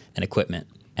studio and equipment?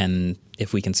 And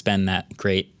if we can spend that,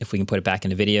 great. If we can put it back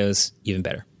into videos, even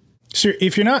better. So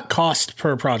if you're not cost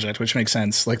per project, which makes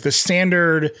sense, like the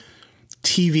standard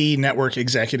TV network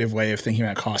executive way of thinking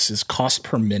about costs is cost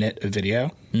per minute of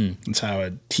video. That's how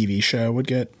a TV show would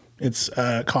get its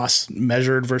costs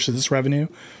measured versus its revenue.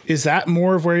 Is that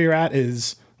more of where you're at?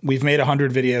 Is we've made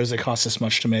 100 videos, it costs this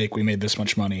much to make, we made this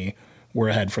much money, we're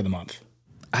ahead for the month?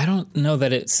 I don't know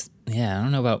that I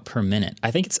don't know about per minute.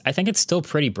 I think it's still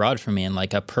pretty broad for me in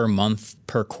like a per month,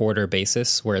 per quarter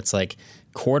basis where it's like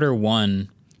quarter one,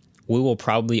 we will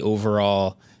probably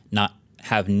overall not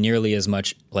have nearly as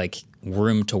much like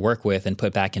room to work with and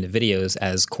put back into videos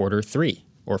as quarter 3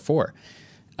 or 4.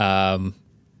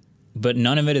 But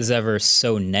none of it is ever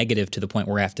so negative to the point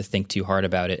where I have to think too hard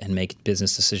about it and make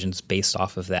business decisions based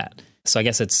off of that. So I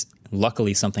guess it's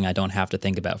luckily something I don't have to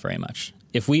think about very much.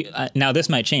 If we now this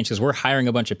might change because we're hiring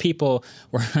a bunch of people.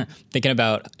 We're thinking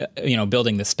about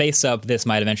building the space up. This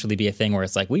might eventually be a thing where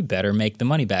it's like we better make the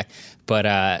money back. But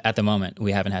at the moment,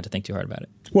 we haven't had to think too hard about it.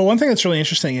 Well, one thing that's really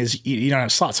interesting is you don't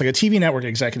have slots. Like a TV network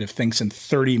executive thinks in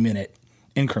 30-minute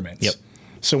increments. Yep.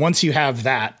 So once you have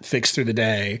that fixed through the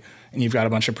day and you've got a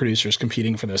bunch of producers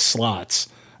competing for those slots,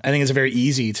 I think it's very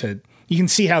easy you can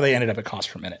see how they ended up at cost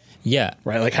per minute. Yeah.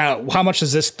 Right. Like how much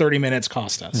does this 30 minutes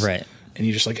cost us? Right. And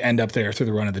you just like end up there through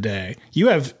the run of the day. You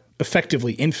have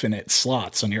effectively infinite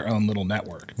slots on your own little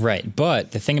network. Right.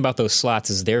 But the thing about those slots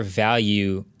is their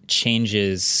value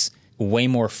changes way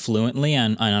more fluently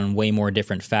on way more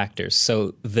different factors.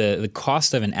 So the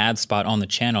cost of an ad spot on the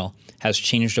channel has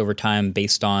changed over time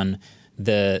based on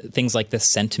the things like the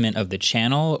sentiment of the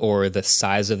channel or the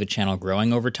size of the channel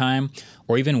growing over time,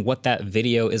 or even what that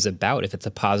video is about. If it's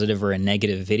a positive or a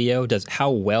negative video,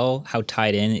 how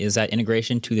tied in is that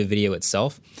integration to the video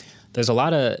itself? There's a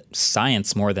lot of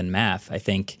science more than math, I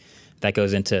think, that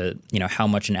goes into, how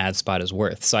much an ad spot is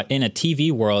worth. So in a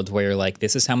TV world where you're like,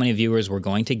 this is how many viewers we're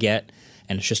going to get,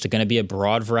 and it's just going to be a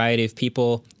broad variety of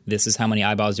people, this is how many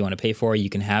eyeballs you want to pay for, you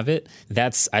can have it.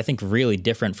 That's, I think, really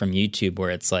different from YouTube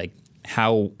where it's like,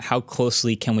 how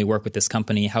closely can we work with this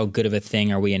company? How good of a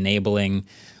thing are we enabling?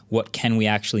 What can we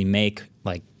actually make?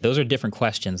 Like, those are different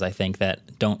questions, I think,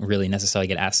 that don't really necessarily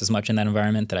get asked as much in that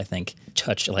environment that I think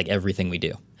touch like everything we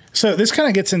do. So this kind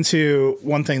of gets into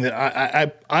one thing that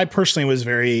I personally was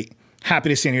very happy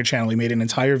to see on your channel. You made an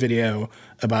entire video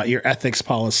about your ethics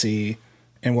policy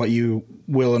and what you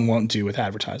will and won't do with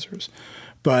advertisers.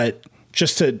 But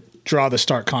just to draw the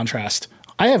stark contrast,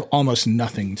 I have almost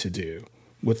nothing to do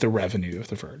with the revenue of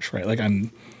The Verge, right? Like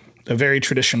I'm a very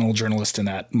traditional journalist in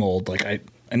that mold. Like I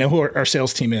know who our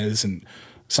sales team is, and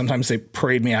sometimes they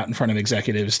parade me out in front of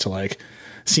executives to like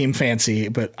seem fancy,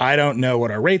 but I don't know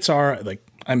what our rates are. Like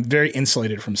I'm very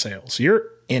insulated from sales. You're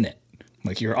in it.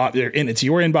 Like you're in, it's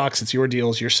your inbox, it's your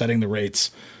deals, you're setting the rates.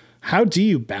 How do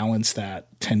you balance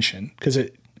that tension? Because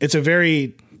it's a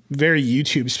very very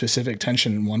YouTube specific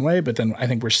tension in one way, but then I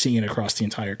think we're seeing it across the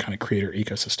entire kind of creator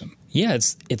ecosystem. Yeah,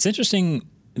 it's interesting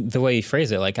the way you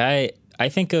phrase it. Like I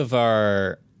think of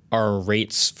our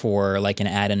rates for like an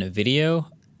ad in a video,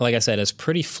 like I said, as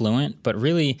pretty fluent, but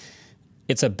really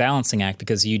it's a balancing act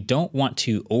because you don't want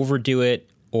to overdo it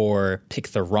or pick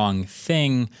the wrong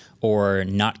thing or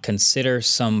not consider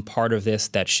some part of this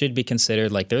that should be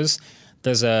considered. Like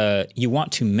you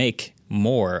want to make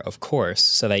more, of course,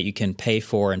 so that you can pay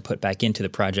for and put back into the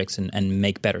projects and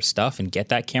make better stuff and get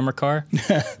that camera car.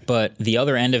 But the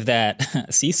other end of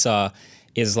that seesaw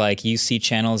is like you see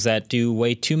channels that do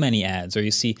way too many ads, or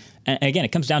you see, and again,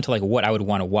 it comes down to like what I would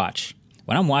want to watch.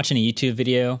 When I'm watching a YouTube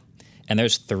video and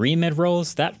there's 3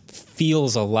 mid-rolls, that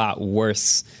feels a lot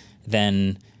worse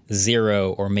than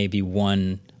 0 or maybe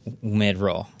 1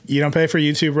 mid-roll. You don't pay for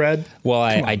YouTube Red? Well,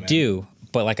 I do,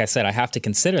 but like I said, I have to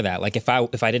consider that. Like if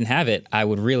I didn't have it, I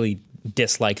would really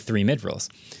dislike 3 mid-rolls.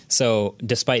 So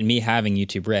despite me having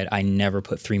YouTube Red, I never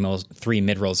put 3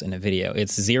 mid-rolls in a video.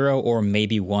 It's 0 or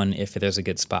maybe 1 if there's a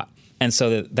good spot. And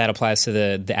so that applies to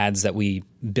the ads that we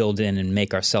build in and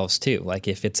make ourselves too. Like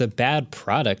if it's a bad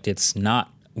product, it's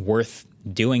not worth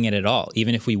doing it at all,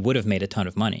 even if we would have made a ton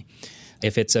of money.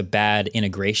 If it's a bad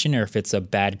integration or if it's a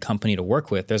bad company to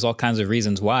work with, there's all kinds of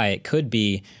reasons why it could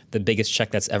be the biggest check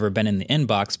that's ever been in the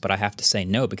inbox, but I have to say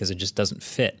no because it just doesn't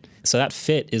fit. So that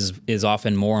fit is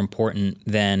often more important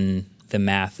than the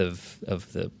math of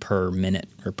the per minute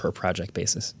or per project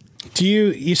basis.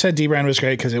 You said dbrand was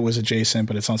great because it was adjacent,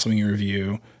 but it's not something you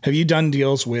review. Have you done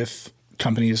deals with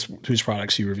companies whose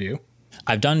products you review?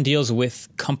 I've done deals with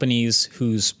companies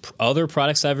whose other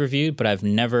products I've reviewed, but I've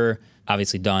never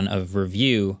obviously done a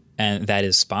review and that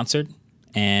is sponsored.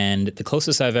 And the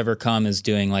closest I've ever come is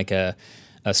doing like a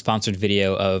sponsored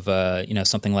video of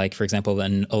something like, for example, a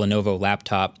Lenovo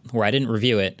laptop where I didn't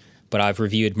review it, but I've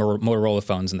reviewed Motorola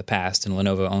phones in the past, and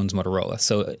Lenovo owns Motorola.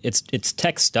 So it's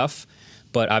tech stuff,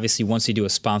 but obviously once you do a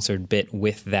sponsored bit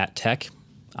with that tech,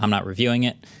 I'm not reviewing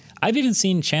it. I've even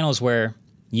seen channels where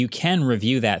you can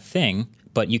review that thing,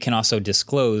 but you can also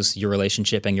disclose your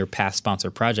relationship and your past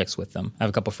sponsored projects with them. I have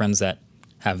a couple friends that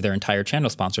have their entire channel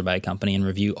sponsored by a company and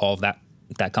review all of that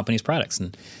company's products.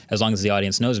 And as long as the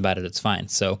audience knows about it, it's fine.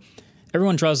 So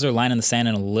everyone draws their line in the sand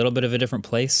in a little bit of a different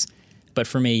place. But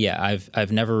for me, yeah,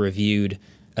 I've never reviewed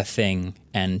a thing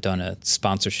and done a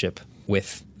sponsorship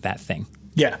with that thing.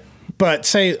 Yeah. But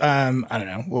say, I don't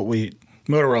know,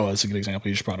 Motorola is a good example.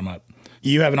 You just brought them up.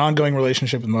 You have an ongoing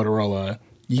relationship with Motorola.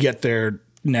 You get their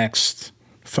next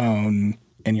phone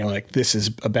and you're like, this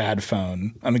is a bad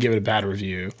phone. I'm going to give it a bad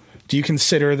review. Do you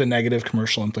consider the negative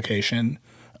commercial implication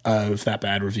of that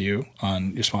bad review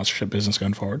on your sponsorship business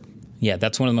going forward? Yeah,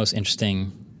 that's one of the most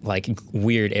interesting, like,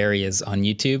 weird areas on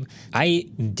YouTube. I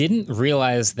didn't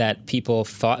realize that people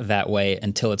thought that way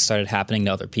until it started happening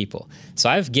to other people. So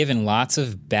I've given lots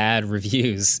of bad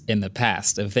reviews in the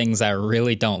past of things I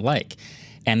really don't like.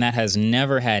 And that has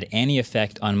never had any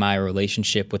effect on my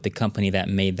relationship with the company that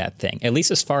made that thing, at least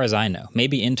as far as I know.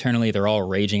 Maybe internally they're all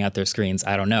raging at their screens.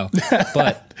 I don't know.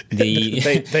 But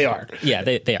they are. Yeah,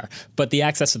 they are. But the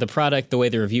access to the product, the way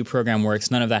the review program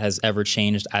works, none of that has ever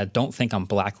changed. I don't think I'm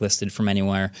blacklisted from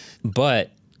anywhere.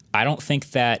 But I don't think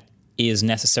that is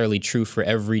necessarily true for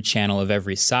every channel of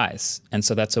every size. And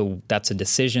so that's a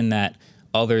decision that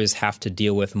others have to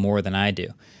deal with more than I do.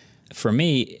 For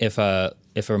me, if a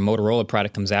Motorola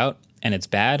product comes out and it's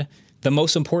bad, the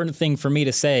most important thing for me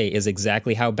to say is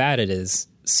exactly how bad it is,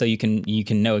 so you can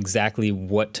know exactly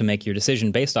what to make your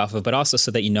decision based off of, but also so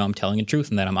that you know I'm telling the truth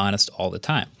and that I'm honest all the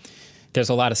time. There's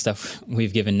a lot of stuff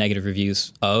we've given negative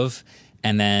reviews of,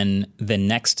 and then the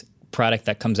next product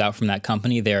that comes out from that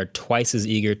company, they're twice as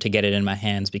eager to get it in my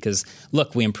hands because,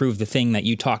 look, we improved the thing that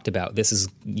you talked about.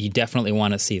 You definitely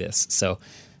want to see this. So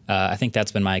I think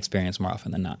that's been my experience more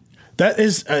often than not. That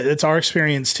is, it's our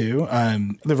experience too.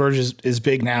 The Verge is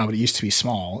big now, but it used to be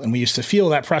small, and we used to feel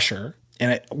that pressure.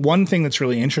 And one thing that's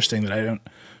really interesting that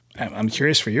I'm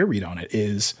curious for your read on it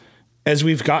is, as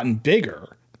we've gotten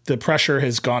bigger, the pressure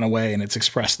has gone away and it's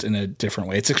expressed in a different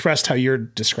way. It's expressed how you're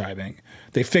describing.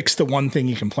 They fixed the one thing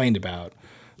you complained about,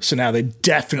 so now they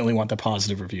definitely want the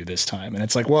positive review this time. And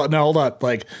it's like, well, no, hold up,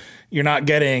 like you're not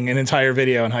getting an entire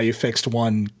video on how you fixed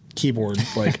one keyboard.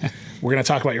 Like we're going to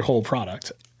talk about your whole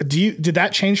product. Did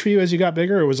that change for you as you got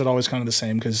bigger, or was it always kind of the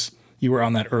same because you were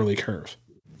on that early curve?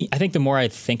 I think the more I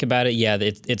think about it, yeah,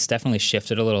 it's definitely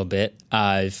shifted a little bit.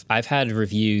 I've had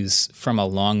reviews from a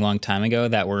long, long time ago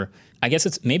that were, I guess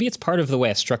it's part of the way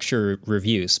I structure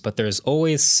reviews, but there's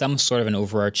always some sort of an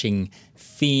overarching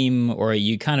theme, or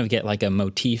you kind of get like a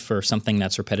motif or something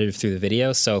that's repetitive through the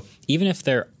video. So even if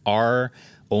there are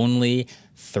only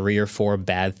 3 or 4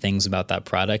 bad things about that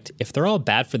product, if they're all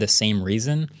bad for the same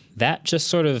reason, that just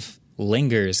sort of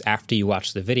lingers after you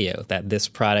watch the video, that this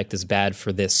product is bad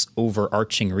for this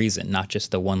overarching reason, not just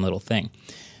the one little thing.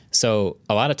 So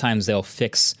a lot of times they'll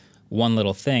fix one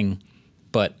little thing,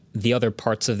 but the other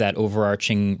parts of that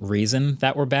overarching reason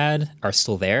that were bad are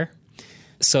still there.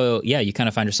 So yeah, you kind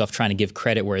of find yourself trying to give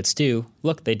credit where it's due.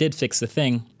 Look, they did fix the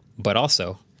thing, but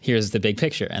also here's the big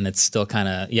picture. And it's still kind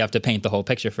of, you have to paint the whole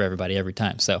picture for everybody every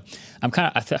time. So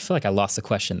I feel like I lost the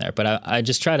question there, but I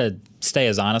just try to stay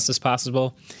as honest as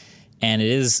possible. And it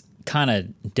is kind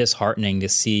of disheartening to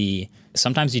see,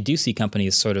 sometimes you do see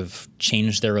companies sort of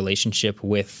change their relationship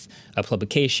with a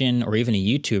publication or even a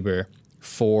YouTuber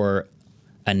for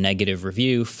a negative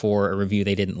review, for a review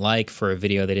they didn't like, for a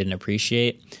video they didn't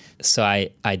appreciate. So I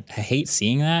hate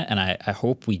seeing that, and I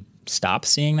hope we stop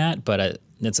seeing that, but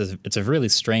it's a really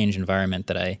strange environment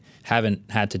that I haven't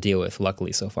had to deal with,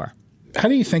 luckily, so far. How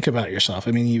do you think about yourself?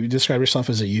 I mean, you describe yourself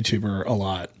as a YouTuber a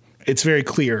lot. It's very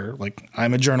clear, like,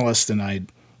 I'm a journalist, and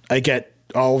I get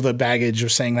all the baggage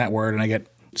of saying that word, and I get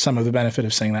some of the benefit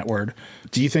of saying that word.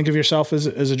 Do you think of yourself as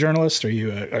a journalist? Are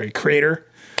you a creator?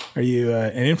 Are you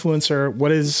an influencer?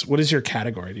 What is your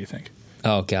category, do you think?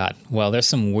 Oh, God. Well, there's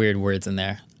some weird words in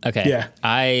there. Okay. Yeah.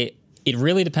 It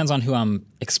really depends on who I'm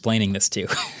explaining this to.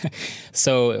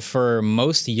 So for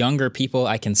most younger people,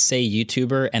 I can say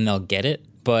YouTuber and they'll get it.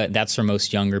 But that's for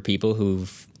most younger people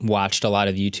who've watched a lot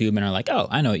of YouTube and are like, oh,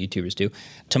 I know what YouTubers do.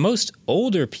 To most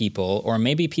older people, or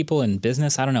maybe people in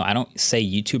business, I don't know. I don't say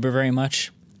YouTuber very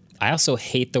much. I also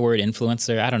hate the word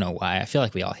influencer. I don't know why. I feel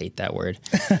like we all hate that word.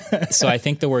 So I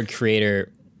think the word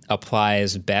creator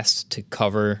applies best to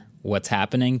cover what's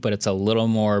happening, but it's a little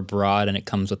more broad, and it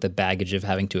comes with the baggage of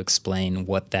having to explain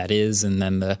what that is, and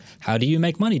then the how do you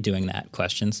make money doing that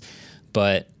questions.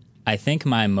 But I think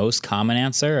my most common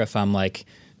answer, if I'm like,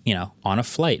 on a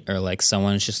flight, or like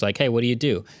someone's just like, hey, what do you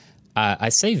do? I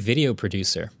say video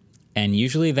producer. And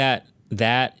usually that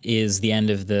is the end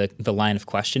of the line of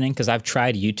questioning, because I've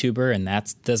tried YouTuber and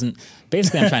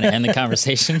basically I'm trying to end the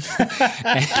conversation.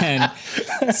 And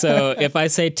so if I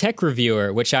say tech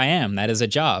reviewer, which I am, that is a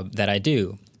job that I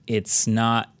do, it's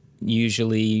not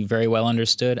usually very well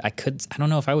understood. I don't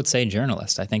know if I would say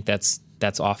journalist. I think that's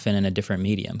often in a different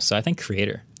medium. So I think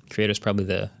creator is probably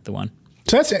the one.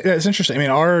 So that's interesting. I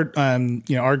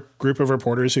mean, our group of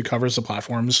reporters who covers the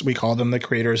platforms, we call them the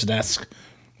creator's desk.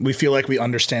 We feel like we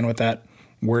understand what that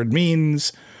word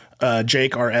means.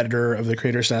 Jake, our editor of the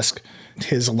creator's desk,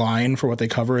 his line for what they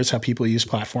cover is how people use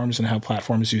platforms and how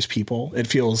platforms use people. It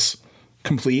feels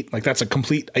complete. Like, that's a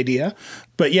complete idea.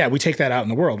 But yeah, we take that out in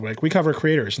the world. Like, we cover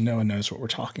creators and no one knows what we're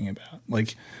talking about.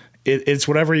 Like, it's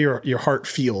whatever your heart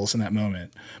feels in that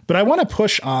moment. But I want to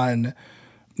push on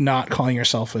not calling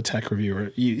yourself a tech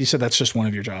reviewer. You said that's just one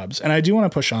of your jobs. And I do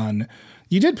want to push on,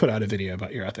 you did put out a video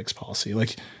about your ethics policy.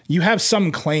 Like, you have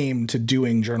some claim to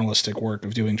doing journalistic work,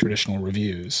 of doing traditional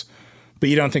reviews, but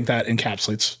you don't think that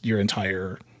encapsulates your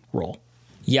entire role.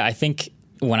 Yeah, I think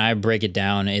when I break it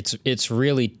down, it's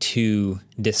really 2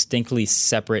 distinctly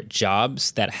separate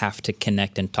jobs that have to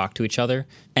connect and talk to each other,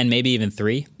 and maybe even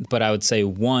 3. But I would say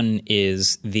 1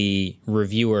 is the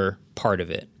reviewer part of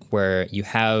it, where you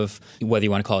have, whether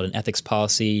you want to call it an ethics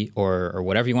policy or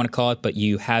whatever you want to call it, but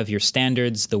you have your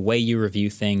standards, the way you review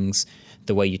things,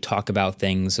 the way you talk about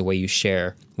things, the way you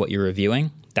share what you're reviewing.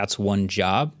 That's one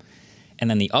job. And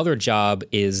then the other job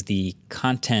is the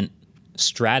content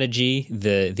strategy,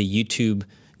 the YouTube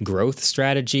growth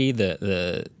strategy.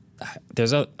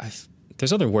 There's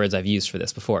other words I've used for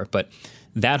this before, but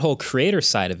that whole creator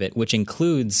side of it, which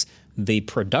includes the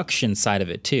production side of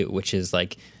it too, which is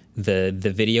like the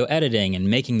video editing and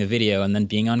making the video and then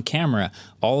being on camera,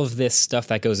 all of this stuff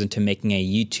that goes into making a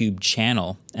YouTube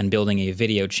channel and building a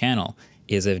video channel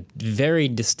is a very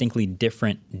distinctly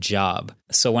different job.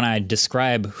 So when I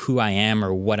describe who I am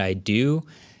or what I do,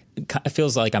 it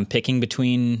feels like I'm picking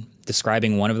between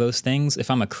describing one of those things. If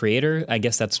I'm a creator, I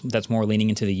guess that's more leaning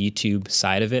into the YouTube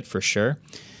side of it for sure.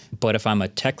 But if I'm a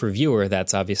tech reviewer,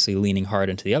 that's obviously leaning hard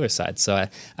into the other side. So I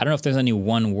don't know if there's any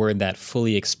one word that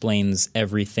fully explains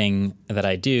everything that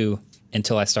I do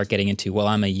until I start getting into, well,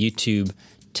 I'm a YouTube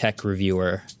tech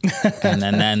reviewer. And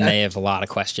then they have a lot of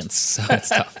questions. So it's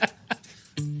tough.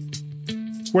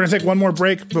 We're going to take one more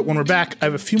break, but when we're back, I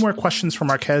have a few more questions from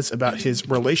Marques about his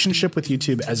relationship with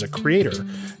YouTube as a creator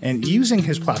and using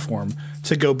his platform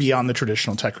to go beyond the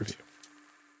traditional tech review.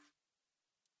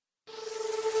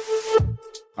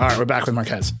 All right, we're back with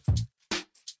Marques.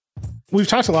 We've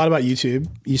talked a lot about YouTube.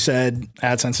 You said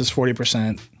AdSense is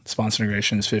 40%, sponsor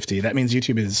integration is 50%. That means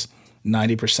YouTube is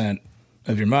 90%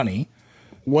 of your money.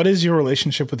 What is your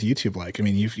relationship with YouTube like? I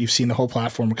mean, you've seen the whole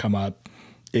platform come up.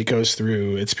 It goes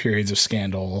through its periods of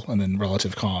scandal and then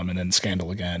relative calm and then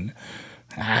scandal again.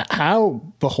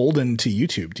 How beholden to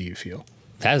YouTube do you feel?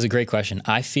 That is a great question.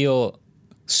 I feel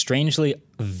strangely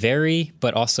very,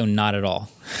 but also not at all.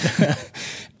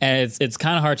 And it's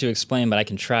kind of hard to explain, but I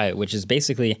can try it, which is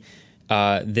basically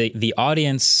the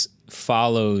audience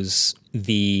follows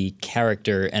the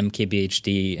character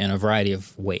MKBHD in a variety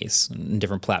of ways in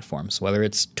different platforms, whether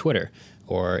it's Twitter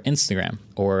or Instagram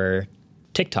or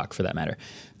TikTok for that matter.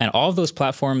 And all of those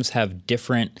platforms have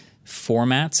different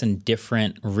formats and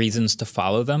different reasons to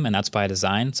follow them, and that's by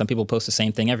design. Some people post the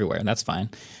same thing everywhere, and that's fine.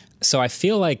 So I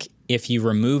feel like if you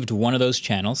removed one of those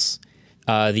channels,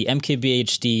 the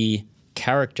MKBHD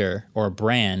character or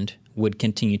brand would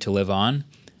continue to live on,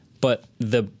 but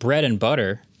the bread and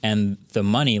butter and the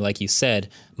money, like you said,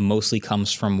 mostly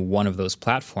comes from one of those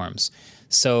platforms.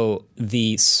 So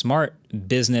the smart,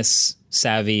 business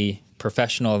savvy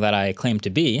professional that I claim to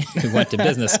be, who went to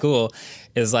business school,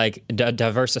 is like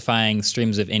diversifying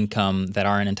streams of income that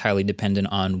aren't entirely dependent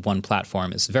on one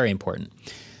platform is very important.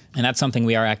 And that's something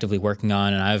we are actively working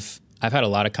on. And I've had a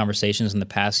lot of conversations in the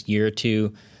past year or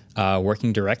two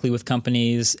working directly with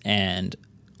companies and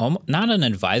not an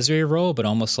advisory role, but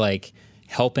almost like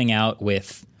helping out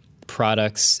with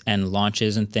products and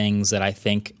launches and things that I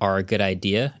think are a good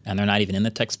idea. And they're not even in the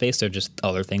tech space. They're just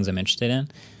other things I'm interested in.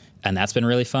 And that's been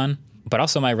really fun. But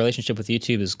also my relationship with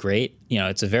YouTube is great. You know,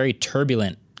 it's a very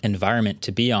turbulent environment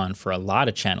to be on for a lot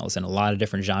of channels and a lot of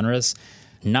different genres.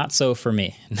 Not so for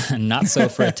me. Not so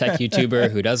for a tech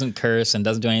YouTuber who doesn't curse and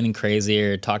doesn't do anything crazy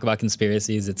or talk about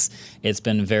conspiracies. It's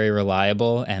been very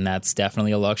reliable, and that's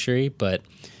definitely a luxury. But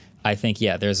I think,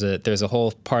 yeah, there's a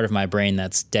whole part of my brain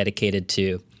that's dedicated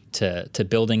to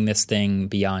building this thing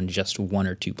beyond just one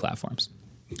or two platforms.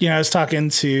 Yeah, I was talking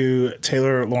to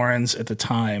Taylor Lawrence at the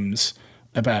Times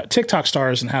about TikTok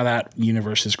stars and how that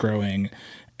universe is growing.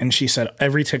 And she said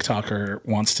every TikToker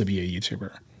wants to be a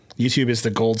YouTuber. YouTube is the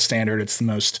gold standard. It's the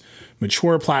most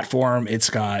mature platform. It's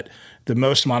got the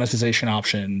most monetization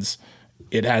options.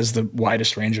 It has the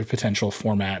widest range of potential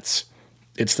formats.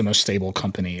 It's the most stable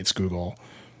company. It's Google.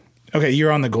 Okay,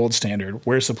 you're on the gold standard.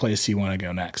 Where's the place you want to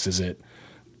go next? Is it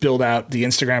build out the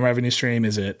Instagram revenue stream?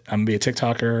 Is it I'm going to be a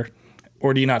TikToker?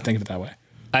 Or do you not think of it that way?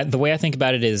 The way I think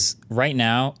about it is right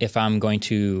now, if I'm going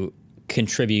to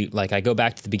contribute, like I go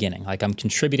back to the beginning, like I'm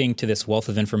contributing to this wealth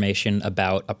of information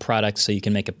about a product so you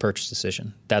can make a purchase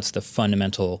decision. That's the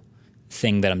fundamental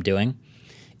thing that I'm doing.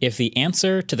 If the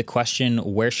answer to the question,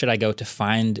 where should I go to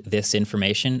find this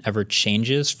information, ever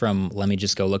changes from let me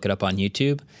just go look it up on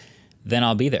YouTube, then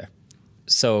I'll be there.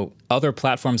 So other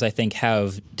platforms, I think,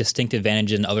 have distinct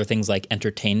advantages in other things like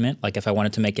entertainment. Like if I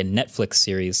wanted to make a Netflix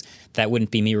series, that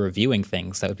wouldn't be me reviewing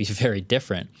things. That would be very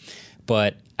different.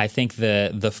 But I think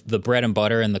the bread and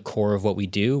butter and the core of what we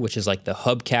do, which is like the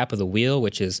hubcap of the wheel,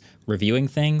 which is reviewing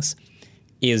things,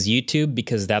 is YouTube,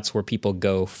 because that's where people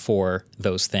go for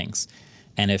those things.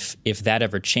 And if that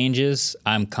ever changes,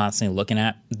 I'm constantly looking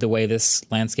at the way this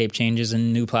landscape changes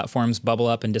and new platforms bubble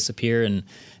up and disappear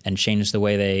and change the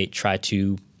way they try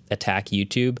to attack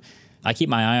YouTube. I keep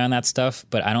my eye on that stuff,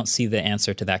 but I don't see the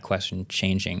answer to that question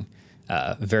changing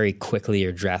very quickly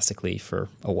or drastically for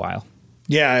a while.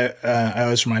 Yeah, I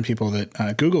always remind people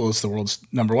that Google is the world's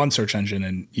 #1 search engine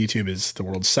and YouTube is the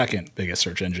world's second biggest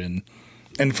search engine.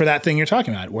 And for that thing you're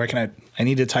talking about, where can I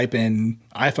need to type in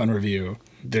iPhone review.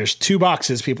 There's 2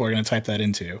 boxes people are going to type that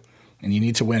into, and you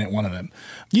need to win at one of them.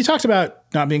 You talked about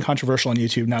not being controversial on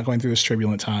YouTube, not going through this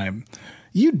turbulent time.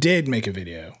 You did make a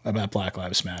video about Black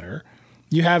Lives Matter.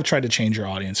 You have tried to change your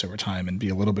audience over time and be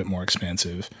a little bit more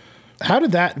expansive. How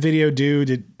did that video do?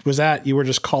 Was that you were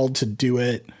just called to do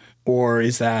it, or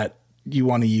is that you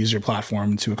want to use your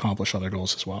platform to accomplish other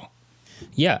goals as well?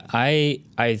 Yeah, I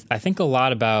think a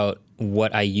lot about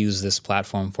what I use this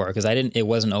platform for, because it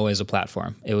wasn't always a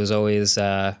platform. It was always,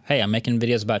 hey, I'm making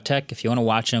videos about tech. If you want to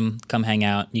watch them, come hang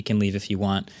out. You can leave if you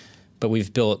want. But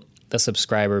we've built the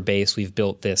subscriber base. We've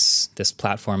built this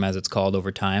platform, as it's called,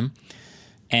 over time.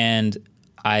 And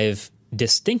I've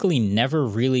distinctly never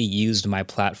really used my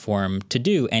platform to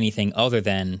do anything other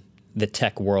than the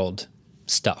tech world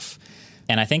stuff.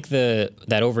 And I think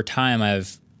that over time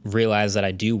I've realized that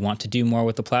I do want to do more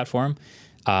with the platform.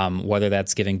 Whether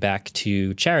that's giving back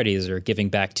to charities or giving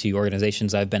back to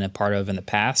organizations I've been a part of in the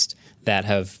past that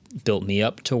have built me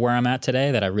up to where I'm at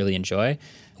today that I really enjoy,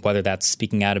 whether that's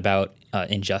speaking out about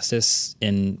injustice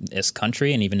in this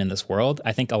country and even in this world.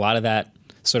 I think a lot of that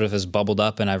sort of has bubbled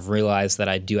up, and I've realized that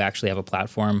I do actually have a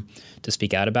platform to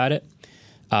speak out about it.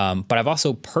 But I've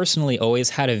also personally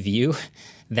always had a view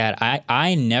that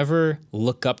I never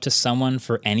look up to someone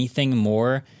for anything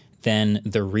more than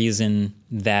the reason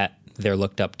that they're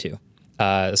looked up to.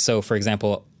 So, for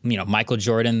example, Michael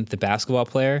Jordan, the basketball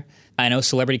player, I know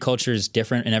celebrity culture is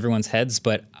different in everyone's heads,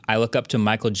 but I look up to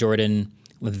Michael Jordan,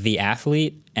 the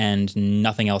athlete, and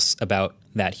nothing else about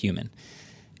that human.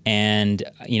 And,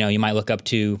 you might look up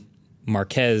to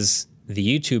Marques,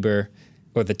 the YouTuber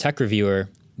or the tech reviewer,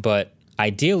 but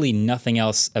ideally nothing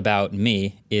else about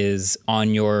me is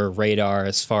on your radar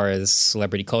as far as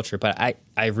celebrity culture. But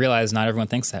I realize not everyone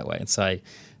thinks that way. And so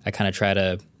I kind of try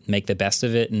to make the best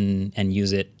of it and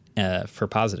use it for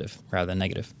positive rather than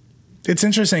negative. It's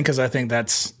interesting because I think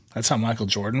that's how Michael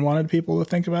Jordan wanted people to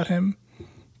think about him.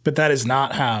 But that is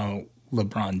not how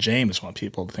LeBron James want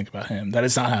people to think about him. That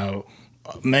is not how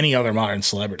many other modern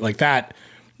celebrities, like that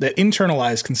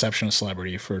internalized conception of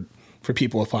celebrity for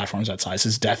people with platforms that size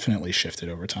has definitely shifted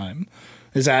over time.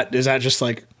 Is that just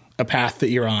like a path that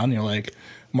you're on? You're like,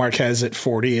 Marques at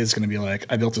 40 is going to be like,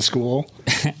 I built a school.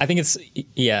 I think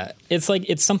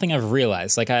it's something I've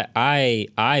realized. Like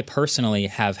I personally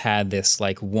have had this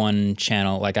like one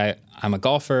channel. Like I'm a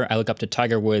golfer. I look up to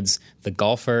Tiger Woods, the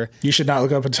golfer. You should not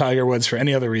look up to Tiger Woods for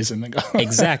any other reason than golf.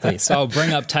 Exactly. So I'll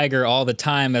bring up Tiger all the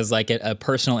time as like a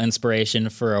personal inspiration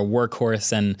for a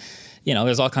workhorse. And,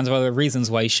 there's all kinds of other reasons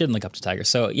why you shouldn't look up to Tiger.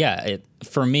 So yeah,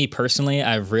 for me personally,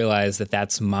 I've realized that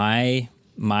that's my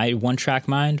one track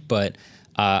mind, but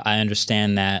I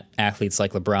understand that athletes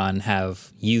like LeBron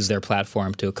have used their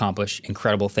platform to accomplish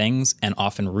incredible things and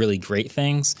often really great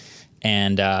things.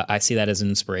 And I see that as an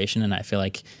inspiration. And I feel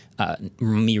like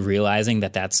me realizing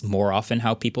that that's more often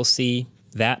how people see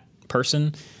that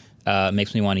person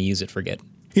makes me want to use it for good.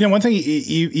 One thing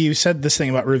you said this thing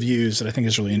about reviews that I think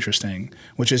is really interesting,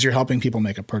 which is you're helping people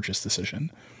make a purchase decision,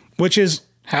 which is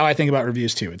how I think about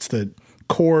reviews too. It's the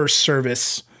core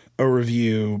service a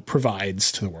review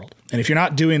provides to the world. And if you're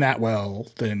not doing that well,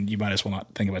 then you might as well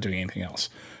not think about doing anything else.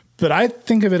 But I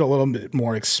think of it a little bit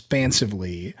more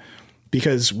expansively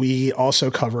because we also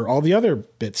cover all the other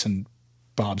bits and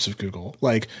bobs of Google.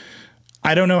 Like,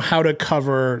 I don't know how to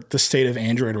cover the state of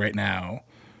Android right now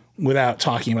without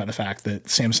talking about the fact that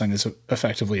Samsung is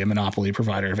effectively a monopoly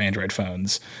provider of Android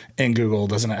phones and Google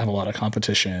doesn't have a lot of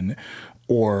competition,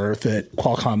 or that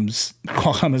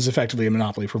Qualcomm is effectively a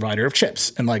monopoly provider of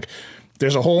chips. And like,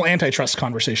 there's a whole antitrust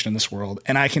conversation in this world.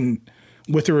 And I can,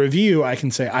 with a review, I can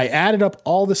say, I added up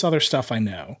all this other stuff I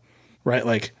know, right?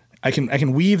 Like I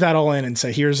can weave that all in and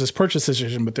say, here's this purchase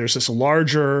decision, but there's this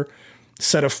larger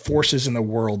set of forces in the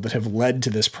world that have led to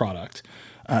this product.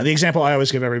 The example I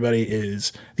always give everybody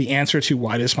is the answer to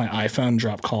why does my iPhone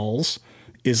drop calls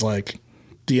is like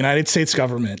the United States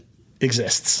government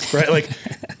exists, right? Like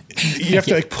you have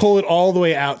to like pull it all the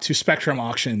way out to spectrum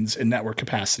auctions and network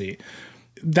capacity.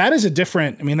 That is a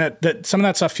different, I mean, that some of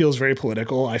that stuff feels very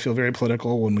political. I feel very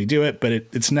political when we do it, but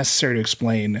it's necessary to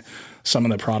explain some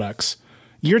of the products.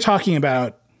 You're talking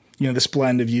about, this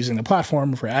blend of using the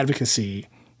platform for advocacy.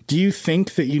 Do you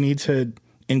think that you need to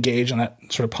engage on that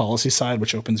sort of policy side,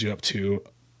 which opens you up to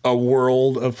a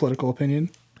world of political opinion?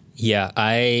 Yeah,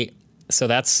 so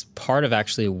that's part of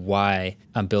actually why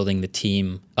I'm building the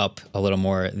team up a little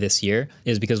more this year,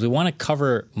 is because we want to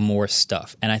cover more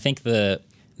stuff. And I think the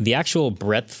actual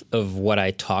breadth of what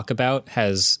I talk about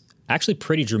has actually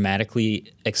pretty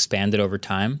dramatically expanded over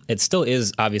time. It still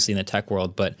is obviously in the tech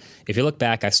world, but if you look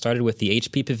back, I started with the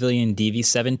HP Pavilion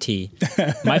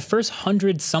DV7T. My first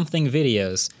 100-something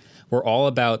videos were all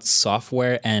about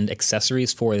software and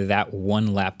accessories for that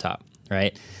one laptop,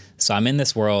 right? So I'm in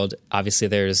this world. Obviously,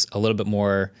 there's a little bit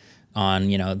more on,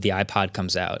 the iPod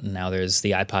comes out, and now there's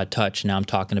the iPod Touch. Now I'm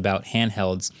talking about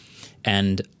handhelds.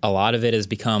 And a lot of it has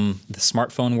become the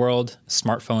smartphone world,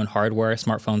 smartphone hardware.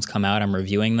 Smartphones come out, I'm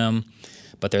reviewing them.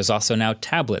 But there's also now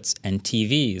tablets and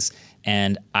TVs.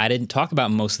 And I didn't talk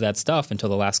about most of that stuff until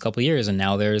the last couple of years. And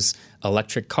now there's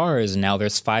electric cars, and now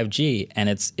there's 5G. And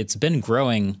it's been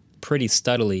growing pretty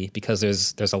steadily because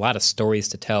there's a lot of stories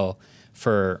to tell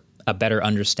for a better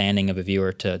understanding of a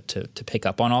viewer to pick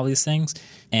up on all these things.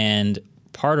 And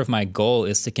part of my goal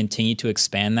is to continue to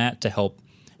expand that to help,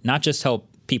 not just help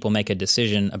people make a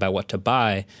decision about what to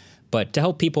buy, but to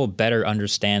help people better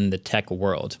understand the tech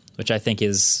world, which I think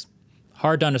is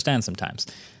hard to understand sometimes.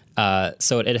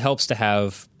 So it helps to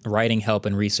have writing help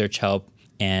and research help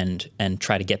and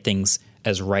try to get things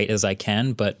as right as I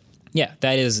can. But yeah,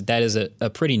 that is a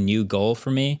pretty new goal for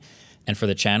me and for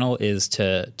the channel, is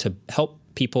to help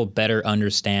people better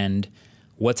understand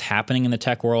what's happening in the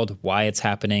tech world, why it's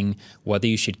happening, whether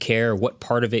you should care, what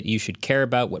part of it you should care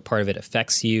about, what part of it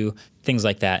affects you, things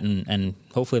like that. And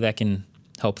hopefully that can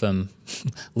help them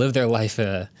live their life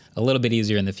a little bit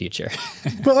easier in the future.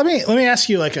 But let me ask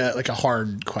you like a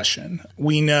hard question.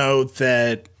 We know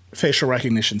that facial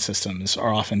recognition systems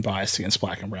are often biased against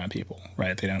black and brown people,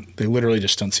 right? They literally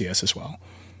just don't see us as well.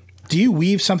 Do you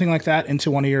weave something like that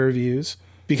into one of your reviews?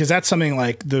 Because that's something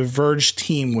like the Verge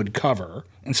team would cover.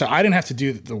 And so I didn't have to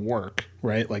do the work,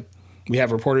 right? Like we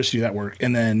have reporters do that work.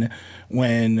 And then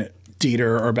when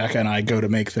Dieter or Becca and I go to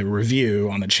make the review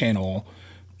on the channel,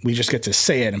 we just get to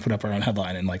say it and put up our own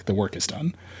headline and like the work is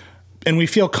done. And we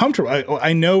feel comfortable.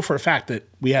 I know for a fact that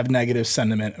we have negative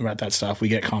sentiment about that stuff. We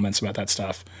get comments about that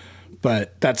stuff.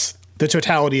 But that's the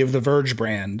totality of the Verge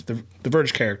brand. The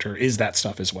Verge character is that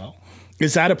stuff as well.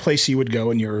 Is that a place you would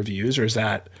go in your reviews, or is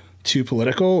that too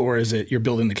political, or is it you're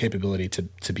building the capability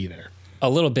to be there? A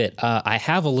little bit. I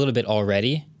have a little bit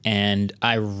already, and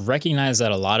I recognize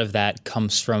that a lot of that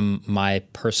comes from my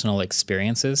personal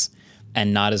experiences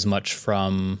and not as much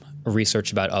from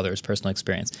research about others' personal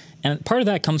experience. And part of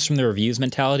that comes from the reviews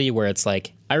mentality where it's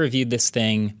like, I reviewed this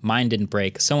thing, mine didn't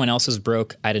break. Someone else's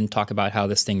broke. I didn't talk about how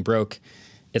this thing broke.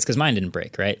 It's because mine didn't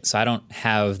break, right? So I don't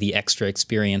have the extra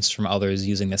experience from others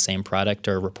using the same product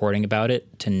or reporting about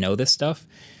it to know this stuff.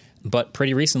 But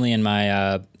pretty recently in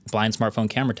my blind smartphone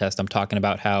camera test, I'm talking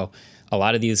about how a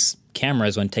lot of these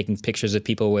cameras, when taking pictures of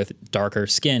people with darker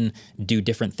skin, do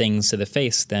different things to the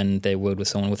face than they would with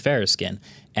someone with fairer skin.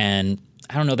 And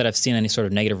I don't know that I've seen any sort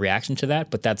of negative reaction to that,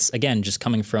 but that's, again, just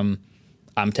coming from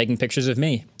I'm taking pictures of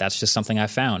me. That's just something I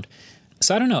found.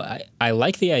 So I don't know. I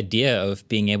like the idea of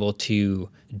being able to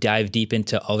dive deep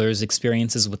into others'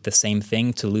 experiences with the same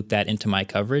thing to loop that into my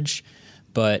coverage.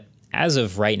 But as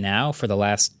of right now, for the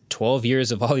last 12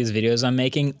 years of all these videos I'm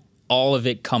making, all of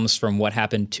it comes from what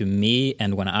happened to me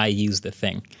and when I use the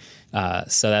thing.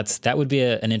 So that would be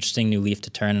an interesting new leaf to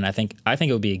turn, and I think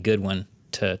it would be a good one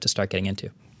to start getting into.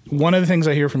 One of the things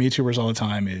I hear from YouTubers all the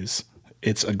time is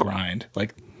it's a grind.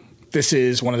 Like, this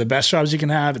is one of the best jobs you can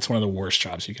have. It's one of the worst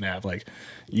jobs you can have. Like,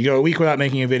 you go a week without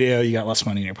making a video, you got less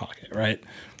money in your pocket, right?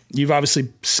 You've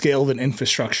obviously scaled an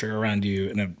infrastructure around you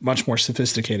in a much more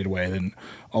sophisticated way than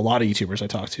a lot of YouTubers I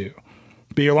talk to.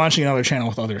 But you're launching another channel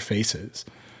with other faces.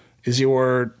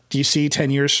 Do you see 10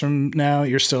 years from now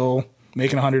you're still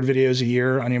making 100 videos a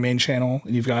year on your main channel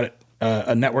and you've got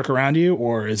a network around you,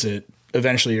 or is it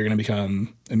eventually you're going to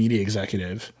become a media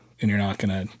executive and you're not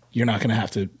going to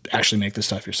have to actually make this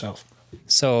stuff yourself?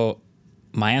 So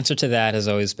my answer to that has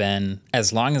always been,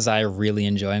 as long as I really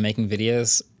enjoy making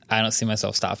videos, I don't see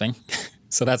myself stopping.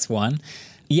 So that's one.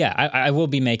 Yeah, I will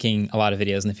be making a lot of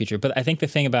videos in the future, but I think the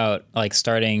thing about like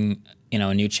starting,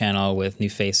 a new channel with new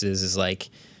faces is like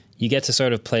you get to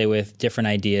sort of play with different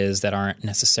ideas that aren't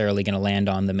necessarily going to land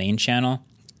on the main channel,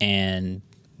 and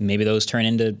maybe those turn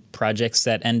into projects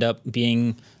that end up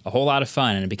being a whole lot of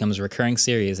fun and it becomes a recurring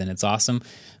series and it's awesome.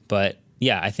 But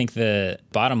yeah, I think the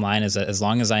bottom line is that as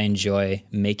long as I enjoy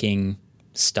making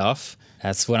stuff,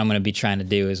 that's what I'm going to be trying to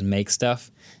do, is make stuff.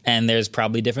 And there's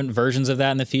probably different versions of that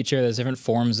in the future. There's different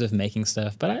forms of making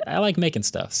stuff, but I like making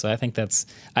stuff. So I think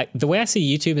the way I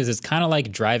see YouTube is it's kind of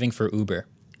like driving for Uber.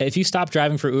 If you stop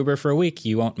driving for Uber for a week,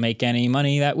 you won't make any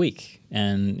money that week.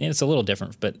 And it's a little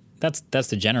different, but that's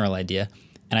the general idea.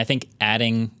 And I think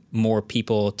adding more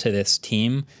people to this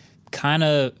team kind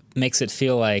of makes it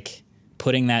feel like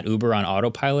putting that Uber on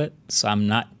autopilot. So I'm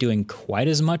not doing quite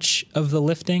as much of the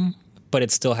lifting, but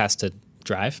it still has to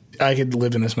drive. I could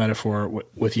live in this metaphor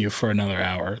with you for another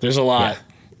hour. There's a lot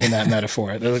in that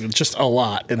metaphor. There's just a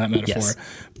lot in that metaphor. Yes.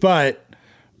 But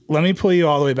let me pull you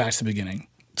all the way back to the beginning.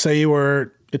 Say you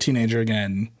were a teenager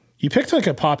again. You picked like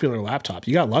a popular laptop.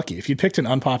 You got lucky. If you picked an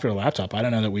unpopular laptop, I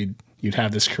don't know that you'd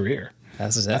have this career.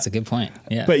 That's a good point.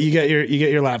 Yeah. But you get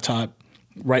your laptop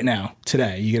right now,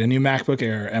 today. You get a new MacBook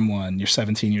Air M1. You're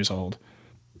 17 years old.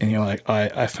 And you're like,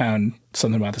 I found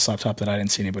something about this laptop that I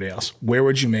didn't see anybody else. Where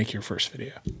would you make your first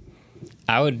video?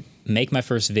 I would make my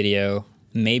first video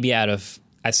maybe out of,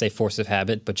 I say force of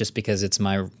habit, but just because it's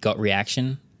my gut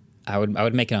reaction, I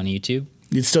would make it on YouTube.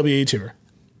 You'd still be a YouTuber.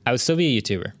 I would still be a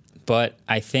YouTuber. But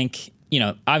I think,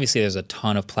 obviously there's a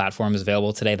ton of platforms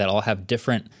available today that all have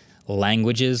different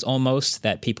languages almost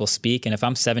that people speak. And if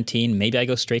I'm 17, maybe I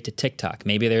go straight to TikTok.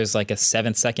 Maybe there's like a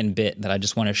 7-second bit that I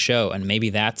just want to show, and maybe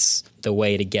that's the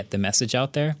way to get the message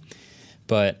out there.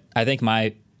 But I think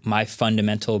my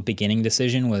fundamental beginning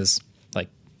decision was like,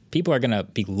 people are going to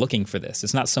be looking for this.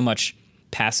 It's not so much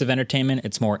passive entertainment,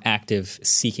 it's more active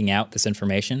seeking out this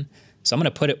information. So I'm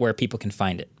going to put it where people can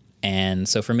find it. And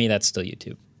so for me, that's still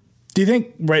YouTube. Do you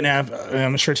think right now,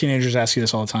 I'm sure teenagers ask you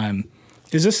this all the time,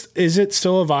 is it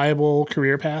still a viable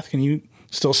career path? Can you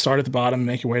still start at the bottom and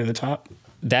make your way to the top?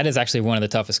 That is actually one of the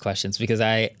toughest questions because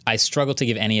I struggle to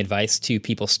give any advice to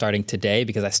people starting today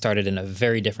because I started in a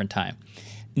very different time.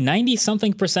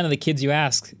 90-something% of the kids you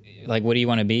ask, like, what do you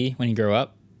want to be when you grow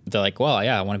up? They're like, well,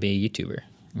 yeah, I want to be a YouTuber.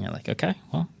 And you're like, okay,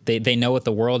 well, they know what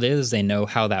the world is. They know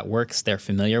how that works. They're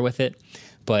familiar with it.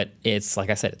 But it's, like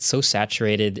I said, it's so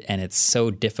saturated and it's so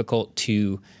difficult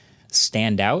to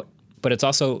stand out. But it's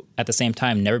also, at the same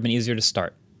time, never been easier to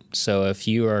start. So if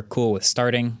you are cool with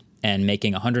starting and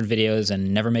making 100 videos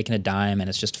and never making a dime and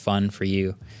it's just fun for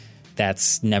you,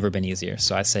 that's never been easier.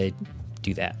 So I say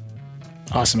do that.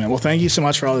 Awesome, man. Well, thank you so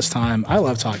much for all this time. I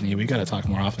love talking to you. We got to talk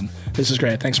more often. This is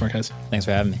great. Thanks, Marques. Thanks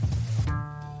for having me.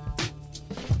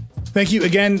 Thank you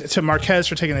again to Marques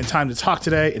for taking the time to talk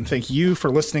today, and thank you for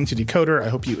listening to Decoder. I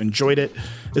hope you enjoyed it.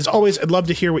 As always, I'd love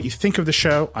to hear what you think of the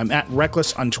show. I'm at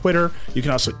Reckless on Twitter. You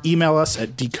can also email us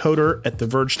at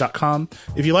decoder@theverge.com.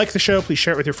 If you like the show, please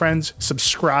share it with your friends.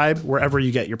 Subscribe wherever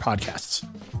you get your podcasts.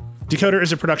 Decoder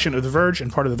is a production of The Verge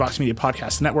and part of the Vox Media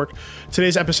Podcast Network.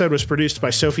 Today's episode was produced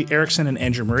by Sophie Erickson and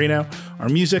Andrew Marino. Our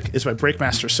music is by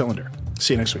Breakmaster Cylinder.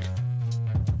 See you next week.